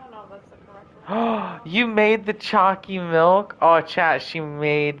much. I don't know if that's the correct word. You made the chalky milk? Oh, chat, she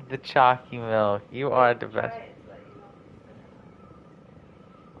made the chalky milk. You are the best.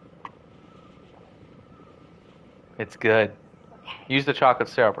 It's good. Use the chocolate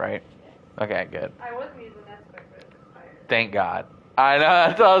syrup, right? Okay, good. I wasn't using Nesquik, but it's expired. Thank God. I know,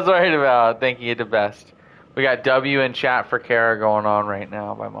 that's what I was worried about. Thank you, you're the best. We got W in chat for Kara going on right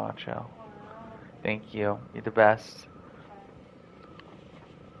now by Macho. Thank you. You're the best.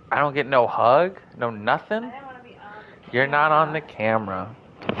 I don't get no hug? No nothing? I didn't want to be on the You're not on the camera.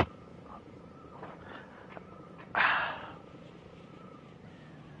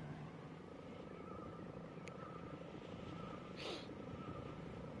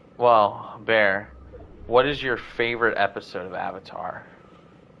 Well, Bear, what is your favorite episode of Avatar?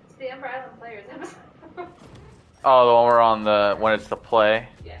 the Ember Island Players episode. Oh, the one we're on when it's the play.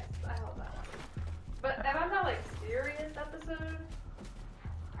 Yes, I love that one. But if I'm not like serious episode,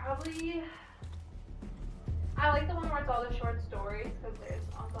 probably I like the one where it's all the short stories because there's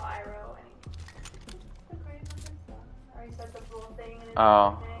Uncle Iroh and he's the great with his son, or he says the little thing in his neck.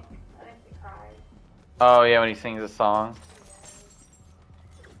 I think he cried. Oh yeah, when he sings a song.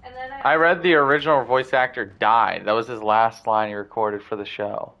 And then I read the original voice actor died. That was his last line he recorded for the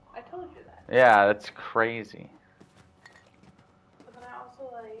show. I told you that. Yeah, that's crazy. But then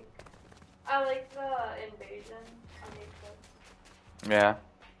I like the invasion on Netflix. Yeah.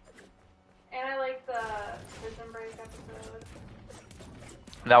 And I like the prison break episode.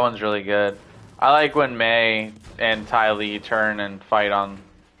 That one's really good. I like when May and Ty Lee turn and fight on,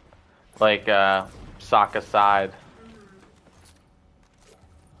 like, Sokka's side.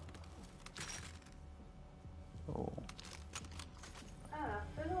 Oh. I don't know.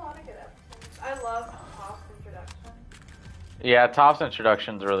 There's a lot of good episodes. I love Top's introduction. Yeah, Top's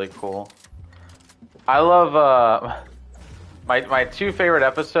introduction's really cool. I love, my two favorite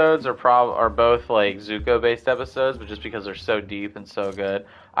episodes are both, like, Zuko-based episodes, but just because they're so deep and so good.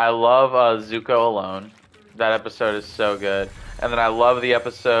 I love, Zuko Alone. That episode is so good. And then I love the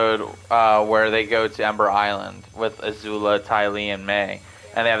episode, where they go to Ember Island with Azula, Ty Lee, and May.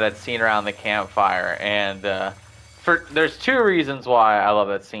 And they have that scene around the campfire. And, there's two reasons why I love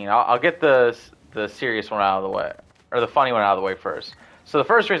that scene. I'll get the serious one out of the way, or the funny one out of the way first. So the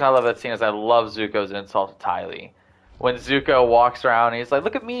first reason I love that scene is I love Zuko's insult to Ty Lee. When Zuko walks around and he's like,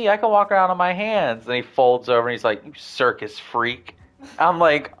 look at me, I can walk around on my hands. And he folds over and he's like, you circus freak. I'm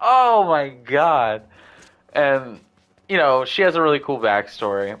like, oh my god. And, you know, she has a really cool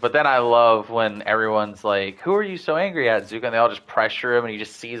backstory. But then I love when everyone's like, who are you so angry at, Zuko? And they all just pressure him and he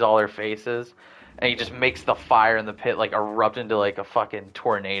just sees all their faces. And he just makes the fire in the pit like erupt into like a fucking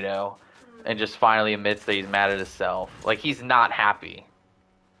tornado. And just finally admits that he's mad at himself. Like, he's not happy.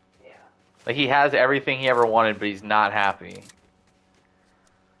 Yeah. Like, he has everything he ever wanted, but he's not happy.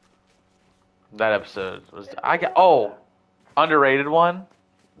 That episode was... underrated one.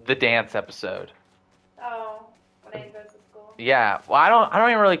 The dance episode. Oh, when Aang goes to school. Yeah. Well, I don't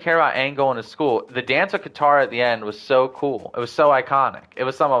even really care about Aang going to school. The dance with Katara at the end was so cool. It was so iconic. It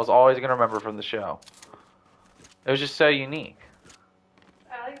was something I was always going to remember from the show. It was just so unique.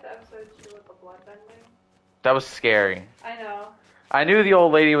 I like the episode too with the bloodbending. That was scary. I know. I knew the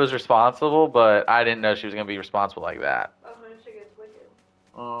old lady was responsible, but I didn't know she was going to be responsible like that. That's when she gets wicked.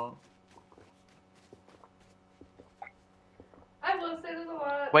 I will say there's a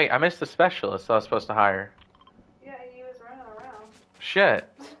lot. Wait, I missed the specialist I was supposed to hire. Yeah, he was running around. Shit.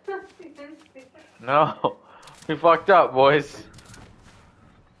 You didn't see it? No. We fucked up, boys.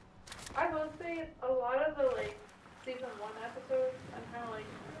 I will say a lot of the like season 1 episodes, I'm kind of like.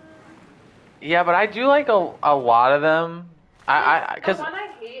 Yeah, but I do like a lot of them. Cause the one I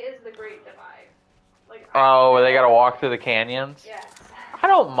hate is the Great Divide. Like. Where they gotta walk through the canyons. Yes. I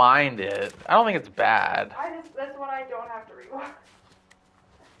don't mind it. I don't think it's bad. That's one I don't have to rewatch.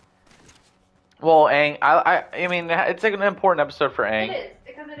 Well, Aang, I mean, it's like an important episode for Aang. It is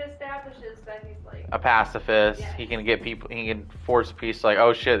because it establishes that he's like a pacifist. Yes. He can get people. He can force peace. Like,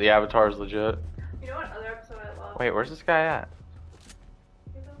 oh shit, the Avatar is legit. You know what other episode I love? Wait, where's this guy at?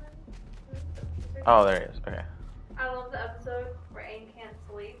 Oh, there he is. Okay. I love the episode where Aang can't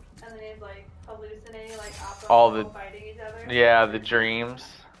sleep and then he's like hallucinating like Appa All the fighting each other. Yeah, the dreams.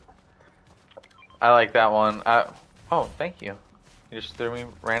 I like that one. Oh, thank you. You just threw me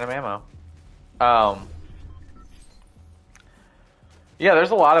random ammo. Yeah,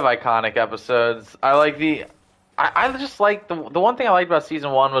 there's a lot of iconic episodes. I like I just like the one thing I liked about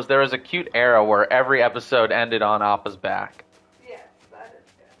season 1 was there was a cute era where every episode ended on Appa's back. Yes, that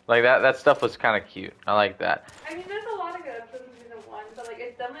is good. Like that stuff was kind of cute. I like that. I mean, there's a lot of good episodes in season 1, but like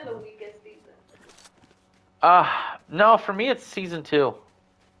it's definitely the weakest season. No, for me it's season 2.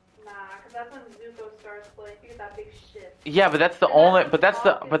 Nah, because that's when Zuko starts like you get that big shit. Yeah, but that's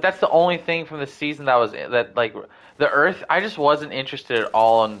the only thing from the season that like the Earth. I just wasn't interested at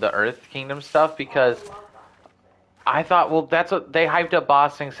all in the Earth Kingdom stuff because I thought, well, that's what they hyped up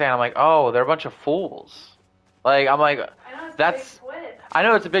Ba Sing Se. I'm like, oh, they're a bunch of fools. Like I'm like, I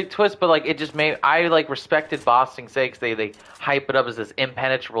know it's a big twist, but like it just made I like respected Ba Sing Se because they hype it up as this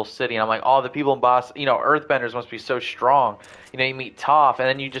impenetrable city. And I'm like, oh, the people in Earthbenders must be so strong. You know, you meet Toph, and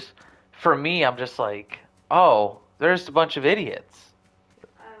then you just, for me, I'm just like, oh, they're just a bunch of idiots.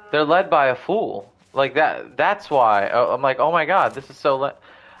 They're led by a fool. Like that's why I'm like, oh my god, this is so.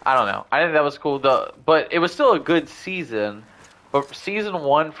 I don't know. I think that was cool. But it was still a good season. But season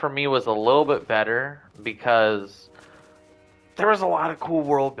 1 for me was a little bit better because there was a lot of cool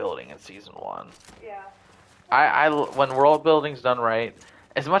world building in season 1. Yeah. When world building's done right,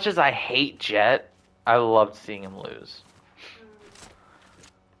 as much as I hate Jet, I loved seeing him lose.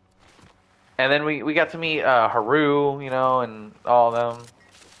 And then we got to meet Haru, you know, and all of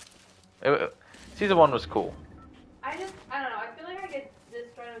them. Season 1 was cool. I don't know. I feel like I get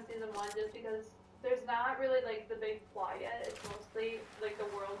destroyed with season 1 just because there's not really like the big plot yet. It's mostly like the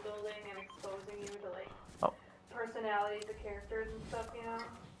world building and exposing you to like personalities of characters and stuff, you know.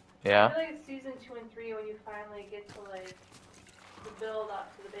 Yeah. I feel like it's season 2 and 3 when you finally get to like the build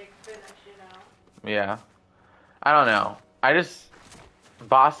up to the big finish, you know. Yeah. I don't know. I just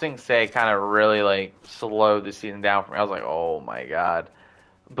Bossing Say kind of really like slowed the season down for me. I was like, oh my god.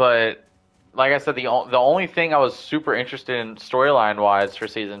 But like I said, the only thing I was super interested in storyline wise for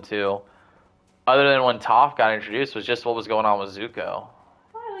season 2, other than when Toph got introduced, was just what was going on with Zuko.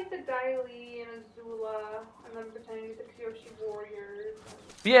 Oh, I like the Dai Li and Azula, and then pretending to be the Kyoshi warriors.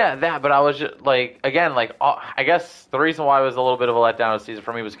 Yeah, that. But I was just like, again, like I guess the reason why it was a little bit of a letdown of the season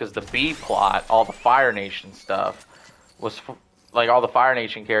for me was because the B plot, all the Fire Nation stuff, was like all the Fire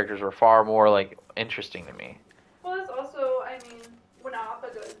Nation characters were far more like interesting to me. Well, it's also, I mean, when Appa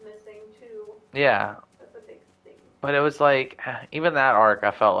goes missing too. Yeah. That's a big thing. But it was like, even that arc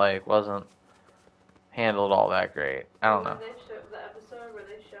I felt like wasn't handled all that great. I don't know. They show the episode where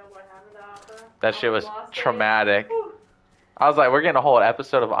they show what happened to Appa. That shit was traumatic. Whew. I was like, we're getting a whole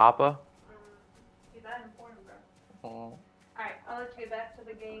episode of Appa? Keep that important, bro. Alright, I'll let you get back to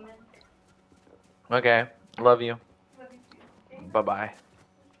the gaming. Okay. Love you. Love you too. Bye-bye.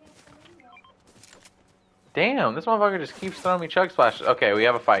 Damn, this motherfucker just keeps throwing me chug splashes. Okay, we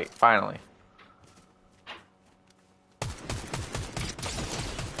have a fight, finally.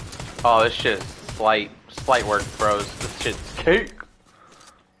 Oh, this shit is slight work, bros. This shit's cake.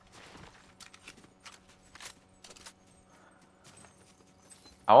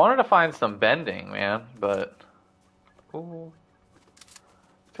 I wanted to find some bending, man, but... Ooh.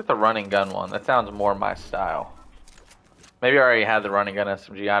 Let's get the running gun one. That sounds more my style. Maybe I already had the running gun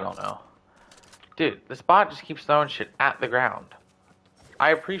SMG, I don't know. Dude, this bot just keeps throwing shit at the ground.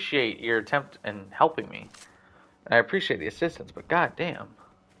 I appreciate your attempt in helping me. And I appreciate the assistance, but goddamn.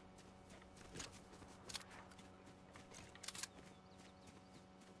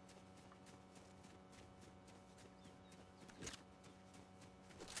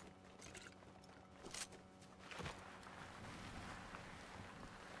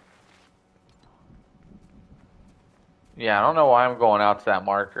 Yeah, I don't know why I'm going out to that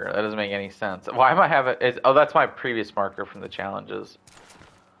marker. That doesn't make any sense. Why am I having... Oh, that's my previous marker from the challenges.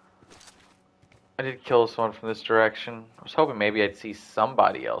 I did kill someone from this direction. I was hoping maybe I'd see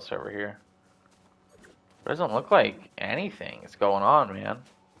somebody else over here. It doesn't look like anything is going on, man.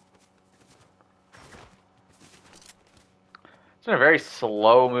 It's been a very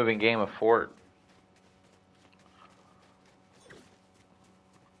slow-moving game of Fort.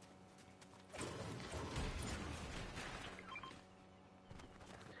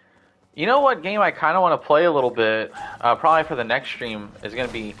 You know what game I kind of want to play a little bit, probably for the next stream, is going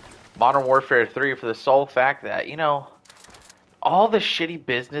to be Modern Warfare 3 for the sole fact that, you know, all the shitty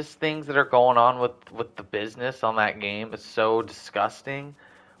business things that are going on with the business on that game is so disgusting.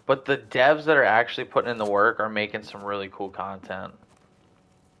 But the devs that are actually putting in the work are making some really cool content.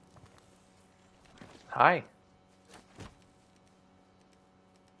 Hi.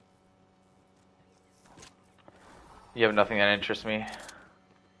 You have nothing that interests me.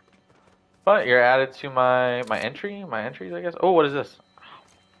 But you're added to my entries, I guess. Oh, what is this?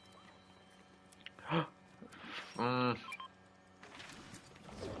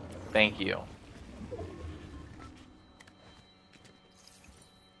 Thank you.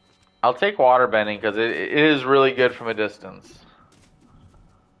 I'll take water bending because it is really good from a distance.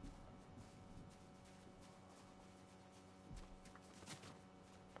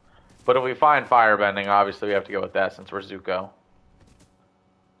 But if we find fire bending, obviously we have to go with that since we're Zuko.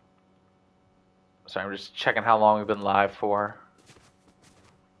 Sorry, I'm just checking how long we've been live for.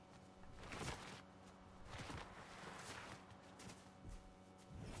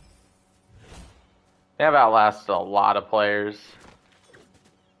 They have outlasted a lot of players.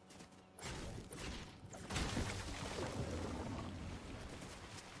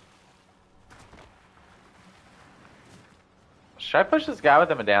 Should I push this guy with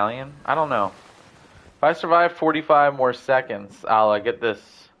the medallion? I don't know. If I survive 45 more seconds, I'll get this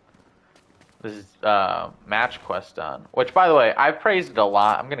match quest done. Which, by the way, I've praised it a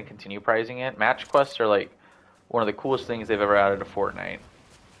lot. I'm going to continue praising it. Match quests are like one of the coolest things they've ever added to Fortnite.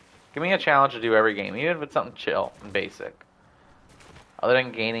 Give me a challenge to do every game, even if it's something chill and basic. Other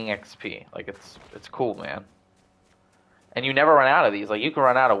than gaining XP. Like, it's cool, man. And you never run out of these. Like, you can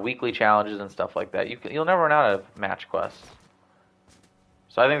run out of weekly challenges and stuff like that. You'll never run out of match quests.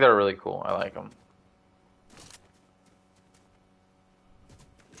 So I think they're really cool. I like them.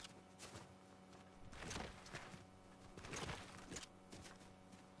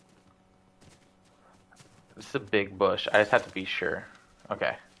 This is a big bush. I just have to be sure.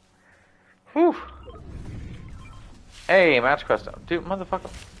 Okay. Whew. Hey, match quest. Dude, motherfucker.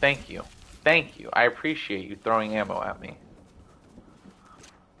 Thank you. Thank you. I appreciate you throwing ammo at me.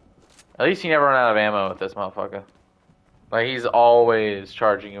 At least you never run out of ammo with this motherfucker. Like, he's always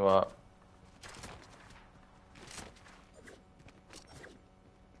charging you up.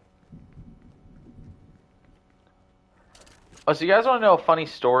 Oh, so you guys want to know a funny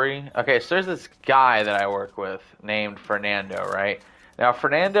story? Okay, so there's this guy that I work with named Fernando, right? Now,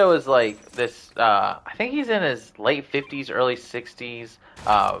 Fernando is like this, I think he's in his late 50s, early 60s,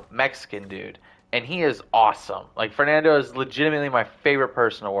 Mexican dude. And he is awesome. Like, Fernando is legitimately my favorite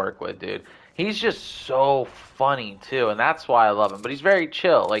person to work with, dude. He's just so funny, too, and that's why I love him. But he's very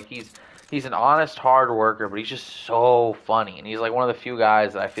chill. Like, he's an honest, hard worker, but he's just so funny. And he's like one of the few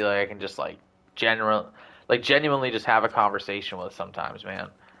guys that I feel like I can just, like, genuinely just have a conversation with sometimes, man.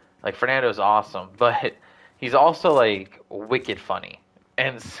 Like, Fernando's awesome, but he's also, like, wicked funny.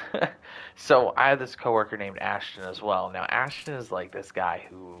 And so I have this coworker named Ashton as well. Now, Ashton is, like, this guy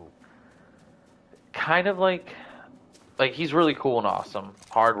who kind of, like, he's really cool and awesome,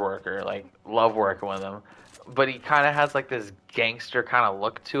 hard worker, like, love working with him. But he kind of has, like, this gangster kind of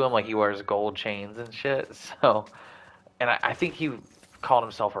look to him, like, he wears gold chains and shit. So, and I think he called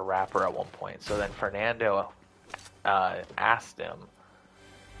himself a rapper at one point. So then Fernando asked him,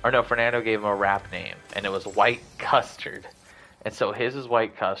 or no, Fernando gave him a rap name, and it was White Custard. And so his is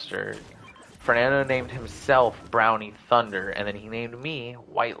White Custard. Fernando named himself Brownie Thunder, and then he named me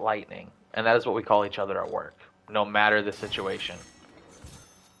White Lightning. And that is what we call each other at work, no matter the situation.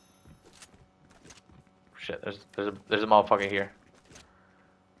 Shit, there's a motherfucker here.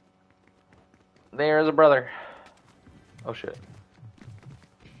 There's a brother. Oh shit.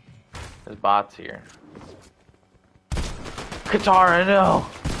 There's bots here. Katara, no!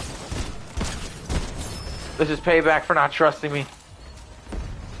 This is payback for not trusting me.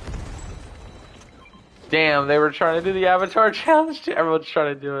 Damn, they were trying to do the Avatar challenge too. Everyone's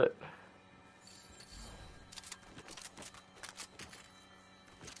trying to do it.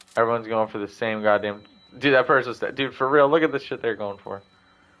 Everyone's going for the same goddamn... Dude, that person's... Dude, for real, look at the shit they're going for.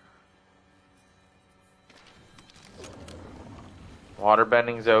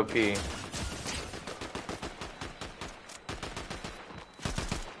 Waterbending's OP.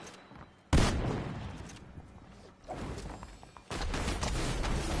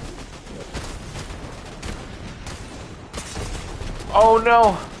 Oh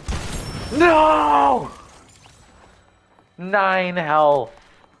no! No! 9 health.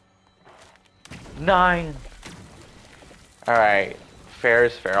 9. Alright. Fair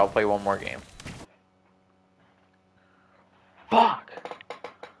is fair. I'll play one more game. Fuck!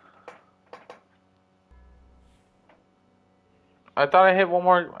 I thought I hit one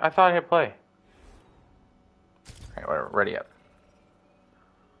more. I thought I hit play. Alright, whatever. Ready up.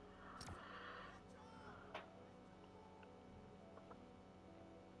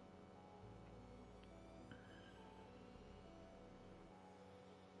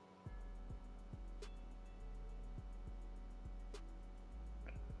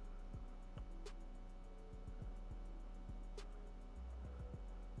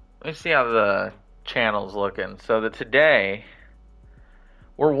 Let me see how the channel's looking. So today,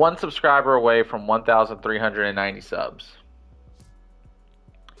 we're 1 subscriber away from 1,390 subs.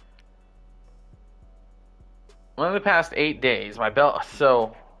 One of the past 8 days,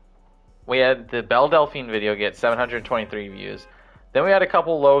 so we had the Belle Delphine video get 723 views. Then we had a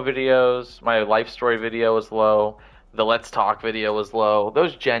couple low videos. My life story video was low. The Let's Talk video was low.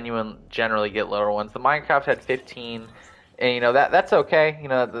 Those generally get lower ones. The Minecraft had 15. And, you know, that's okay. You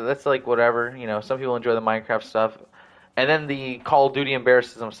know, that's like whatever. You know, some people enjoy the Minecraft stuff. And then the Call of Duty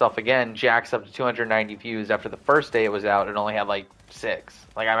embarrasses himself again, jacks up to 290 views. After the first day it was out, it only had like 6.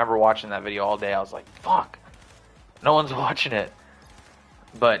 Like, I remember watching that video all day. I was like, fuck. No one's watching it.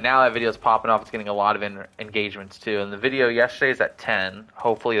 But now that video's popping off. It's getting a lot of engagements too. And the video yesterday is at 10.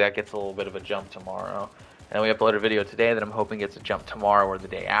 Hopefully that gets a little bit of a jump tomorrow. And then we uploaded a video today that I'm hoping gets a jump tomorrow or the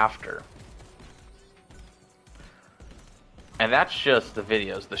day after. And that's just the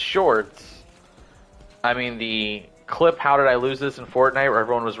videos. The shorts, I mean, the clip, How Did I Lose This in Fortnite, where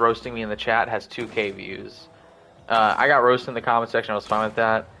everyone was roasting me in the chat, has 2K views. I got roasted in the comment section. I was fine with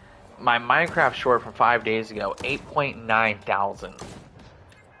that. My Minecraft short from 5 days ago, 8.9 thousand.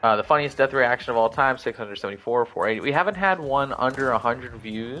 The funniest death reaction of all time, 674, 480. We haven't had one under 100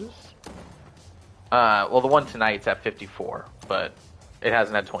 views. Well, the one tonight's at 54, but it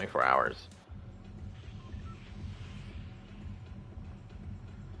hasn't had 24 hours.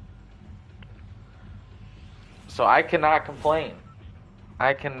 So I cannot complain.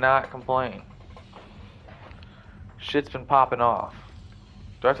 I cannot complain. Shit's been popping off.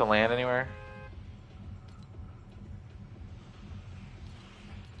 Do I have to land anywhere?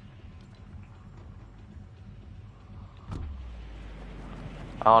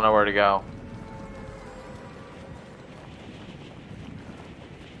 I don't know where to go.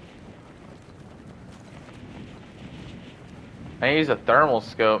 I use a thermal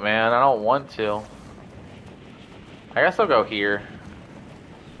scope, man. I don't want to. I guess I'll go here.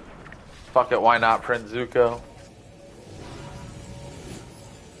 Fuck it, why not, Prince Zuko?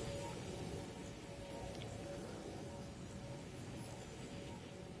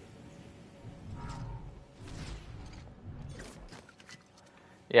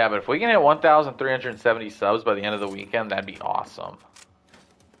 Yeah, but if we can hit 1,370 subs by the end of the weekend, that'd be awesome.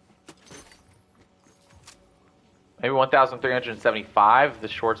 Maybe 1,375 if the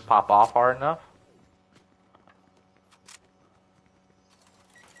shorts pop off hard enough.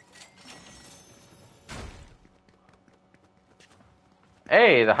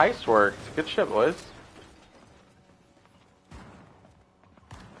 Hey, the heist worked. Good shit, boys.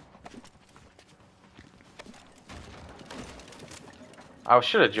 I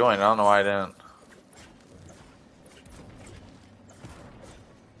should have joined. I don't know why I didn't.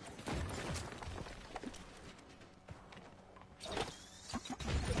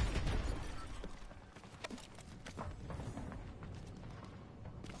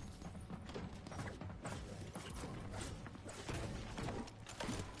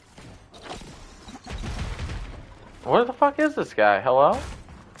 Where the fuck is this guy? Hello?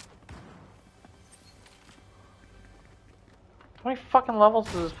 How many fucking levels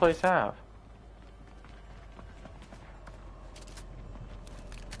does this place have?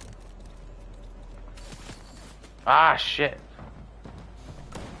 Ah, shit.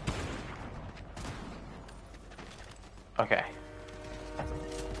 Okay.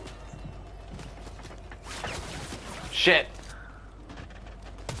 Shit.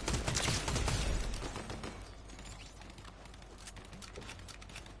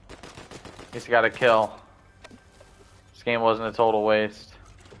 He's got a kill. This game wasn't a total waste.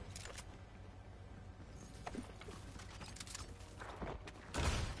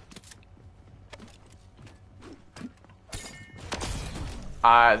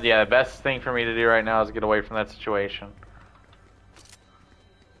 Yeah, the best thing for me to do right now is get away from that situation.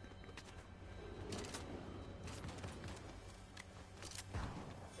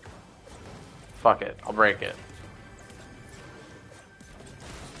 Fuck it, I'll break it.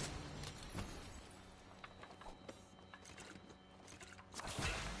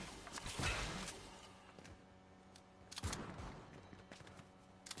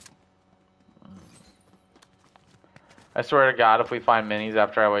 I swear to God, if we find minis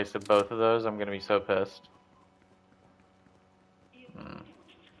after I wasted both of those, I'm gonna be so pissed.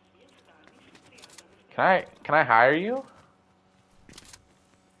 Can I hire you?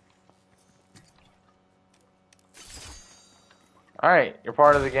 Alright, you're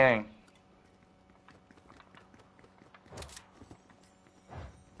part of the gang.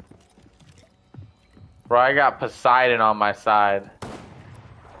 Bro, I got Poseidon on my side.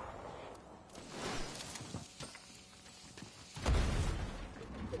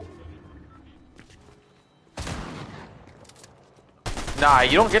 Nah,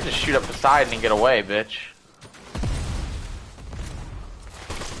 you don't get to shoot up Poseidon and get away, bitch.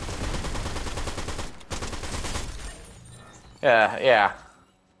 Yeah.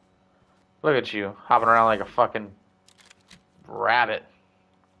 Look at you, hopping around like a fucking rabbit.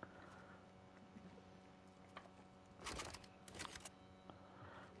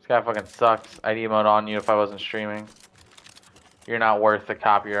 This guy fucking sucks. I'd emote on you if I wasn't streaming. You're not worth the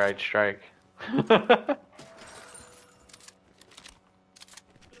copyright strike.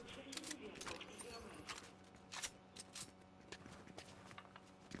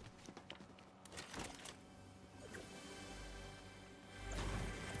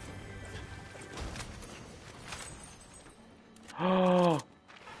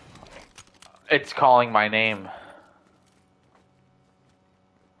 It's calling my name.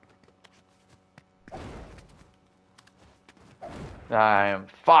 I am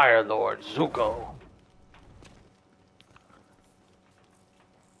Fire Lord Zuko.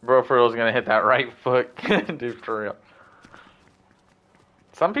 Bro, for real's gonna hit that right foot. Dude, for real.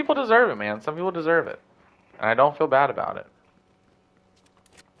 Some people deserve it, man. Some people deserve it. And I don't feel bad about it.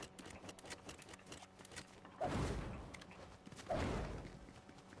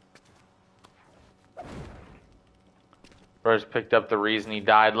 Bro's picked up the reason he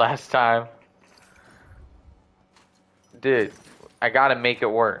died last time. Dude, I gotta make it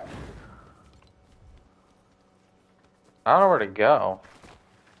work. I don't know where to go.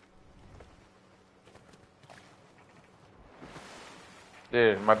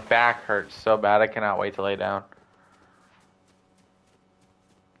 Dude, my back hurts so bad I cannot wait to lay down.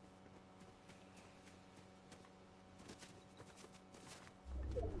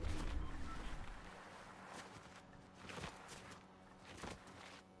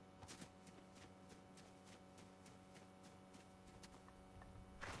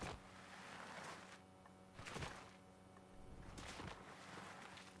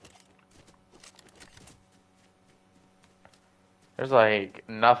 There's like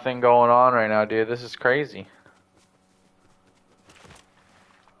nothing going on right now, dude. This is crazy.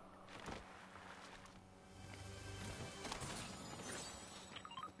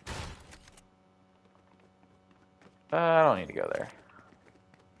 I don't need to go there.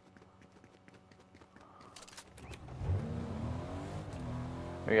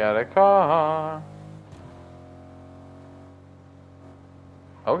 We got a car.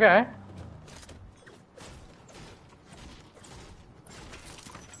 Okay.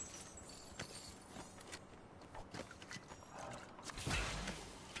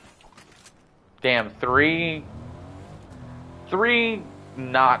 Damn, three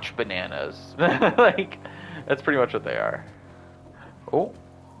notch bananas. Like, that's pretty much what they are. Oh.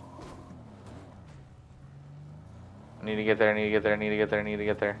 I need to get there, I need to get there, I need to get there, I need to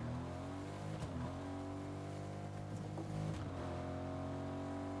get there.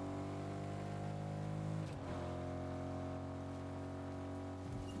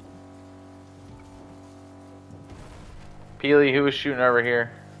 Peely, who was shooting over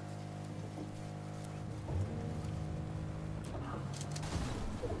here?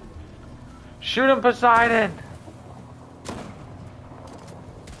 Shoot him, Poseidon!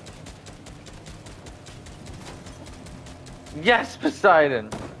 Yes, Poseidon!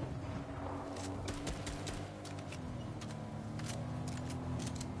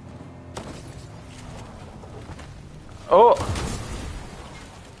 Oh!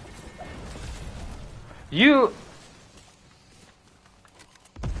 You...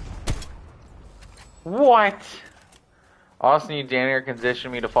 What? Austin, you damn near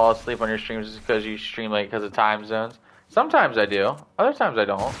conditioned me to fall asleep on your streams just because you stream late because of time zones. Sometimes I do. Other times I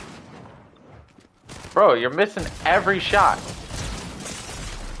don't. Bro, you're missing every shot.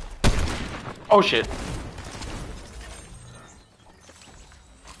 Oh shit.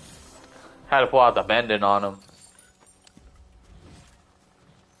 Had to pull out the bending on him.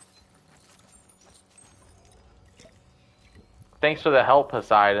 Thanks for the help,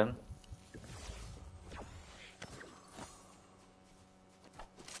 Poseidon.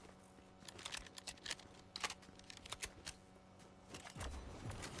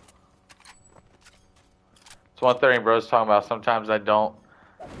 It's 1:30 bro's talking about sometimes I don't.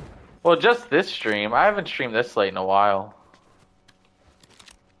 Well, just this stream. I haven't streamed this late in a while.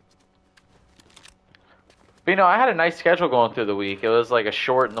 But you know, I had a nice schedule going through the week. It was like a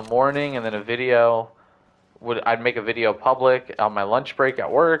short in the morning and then a video. I'd make a video public on my lunch break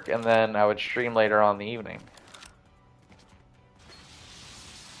at work, and then I would stream later on in the evening.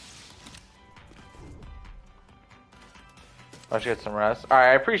 Let's get some rest. Alright,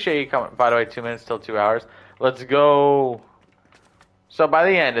 I appreciate you coming. By the way, 2 minutes till 2 hours. Let's go. So by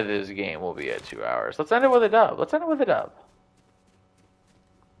the end of this game, we'll be at 2 hours. Let's end it with a dub. Let's end it with a dub.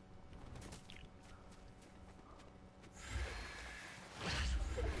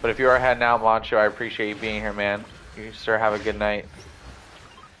 But if you are heading out, Moncho, I appreciate you being here, man. You sir have a good night.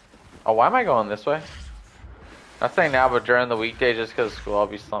 Oh, why am I going this way? Not saying now, but during the weekday, just because of school, I'll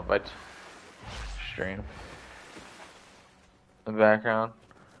be slumped by stream. In the background.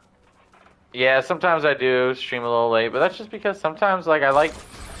 Yeah, sometimes I do stream a little late, but that's just because sometimes like I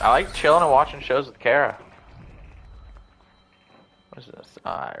like chilling and watching shows with Kara. What is this?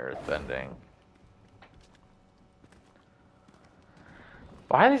 Ah, earthbending.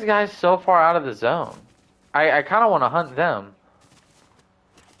 Why are these guys so far out of the zone? I kind of want to hunt them.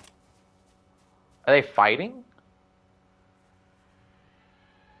 Are they fighting?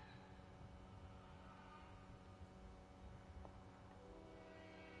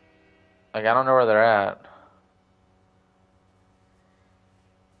 Like, I don't know where they're at.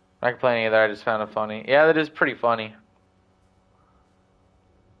 I'm not complaining either, I just found it funny. Yeah, that is pretty funny.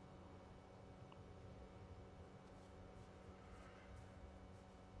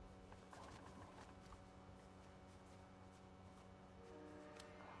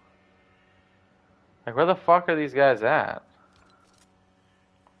 Like, where the fuck are these guys at?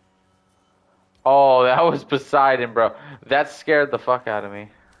 Oh, that was Poseidon, bro. That scared the fuck out of me.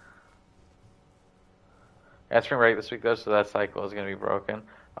 Yeah, spring break this week though, so that cycle is gonna be broken.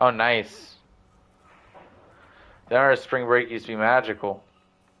 Oh, nice. Then our spring break used to be magical.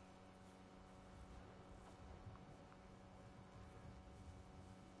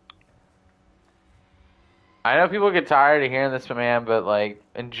 I know people get tired of hearing this from man, but like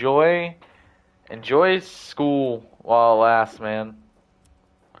enjoy school while it lasts, man.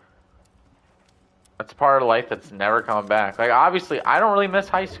 That's part of life that's never coming back. Like obviously I don't really miss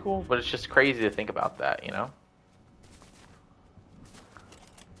high school, but it's just crazy to think about that, you know?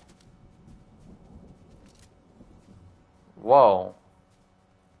 Whoa.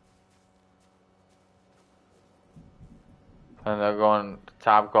 And they're going to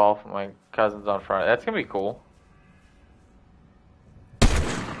Top Golf with my cousins on Friday. That's gonna be cool.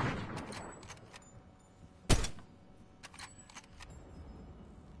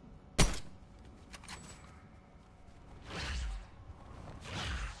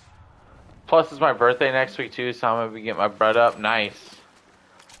 Plus, it's my birthday next week too, so I'm gonna be getting my bread up. Nice.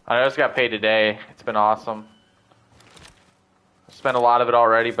 I just got paid today. It's been awesome. I spent a lot of it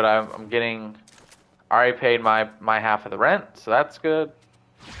already, but I'm getting. I already paid my half of the rent, so that's good.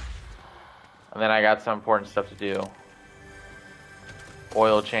 And then I got some important stuff to do.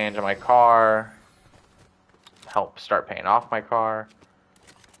 Oil change on my car. Help start paying off my car.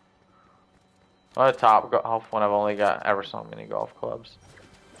 On a top golf when I've only got ever so many golf clubs.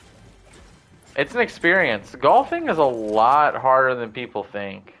 It's an experience. Golfing is a lot harder than people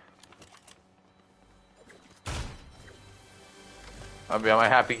think. I'll be on my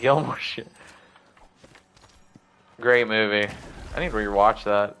Happy Gilmore shit. Great movie. I need to rewatch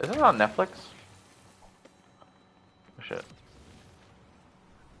that. Is it on Netflix? Oh, shit.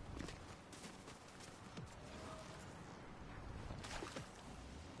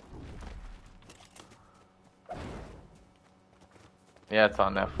 Yeah, it's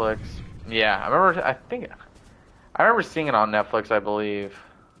on Netflix. Yeah, I remember seeing it on Netflix, I believe.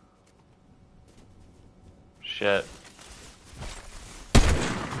 Shit.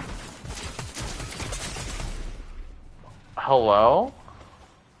 Hello?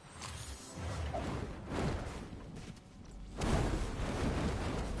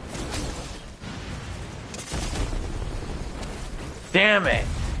 Damn it.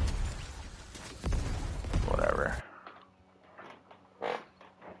 Whatever.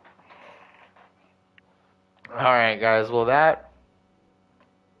 Alright, guys. Well, that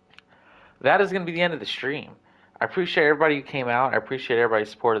is going to be the end of the stream. I appreciate everybody who came out. I appreciate everybody's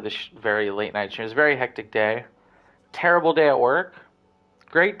support of this very late night stream. It was a very hectic day. Terrible day at work.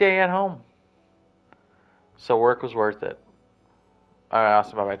 Great day at home. So work was worth it. Alright,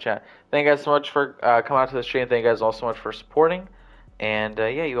 awesome. Bye bye, chat. Thank you guys so much for coming out to the stream. Thank you guys all so much for supporting. And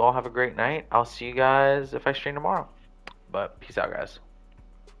yeah, you all have a great night. I'll see you guys if I stream tomorrow. But peace out, guys.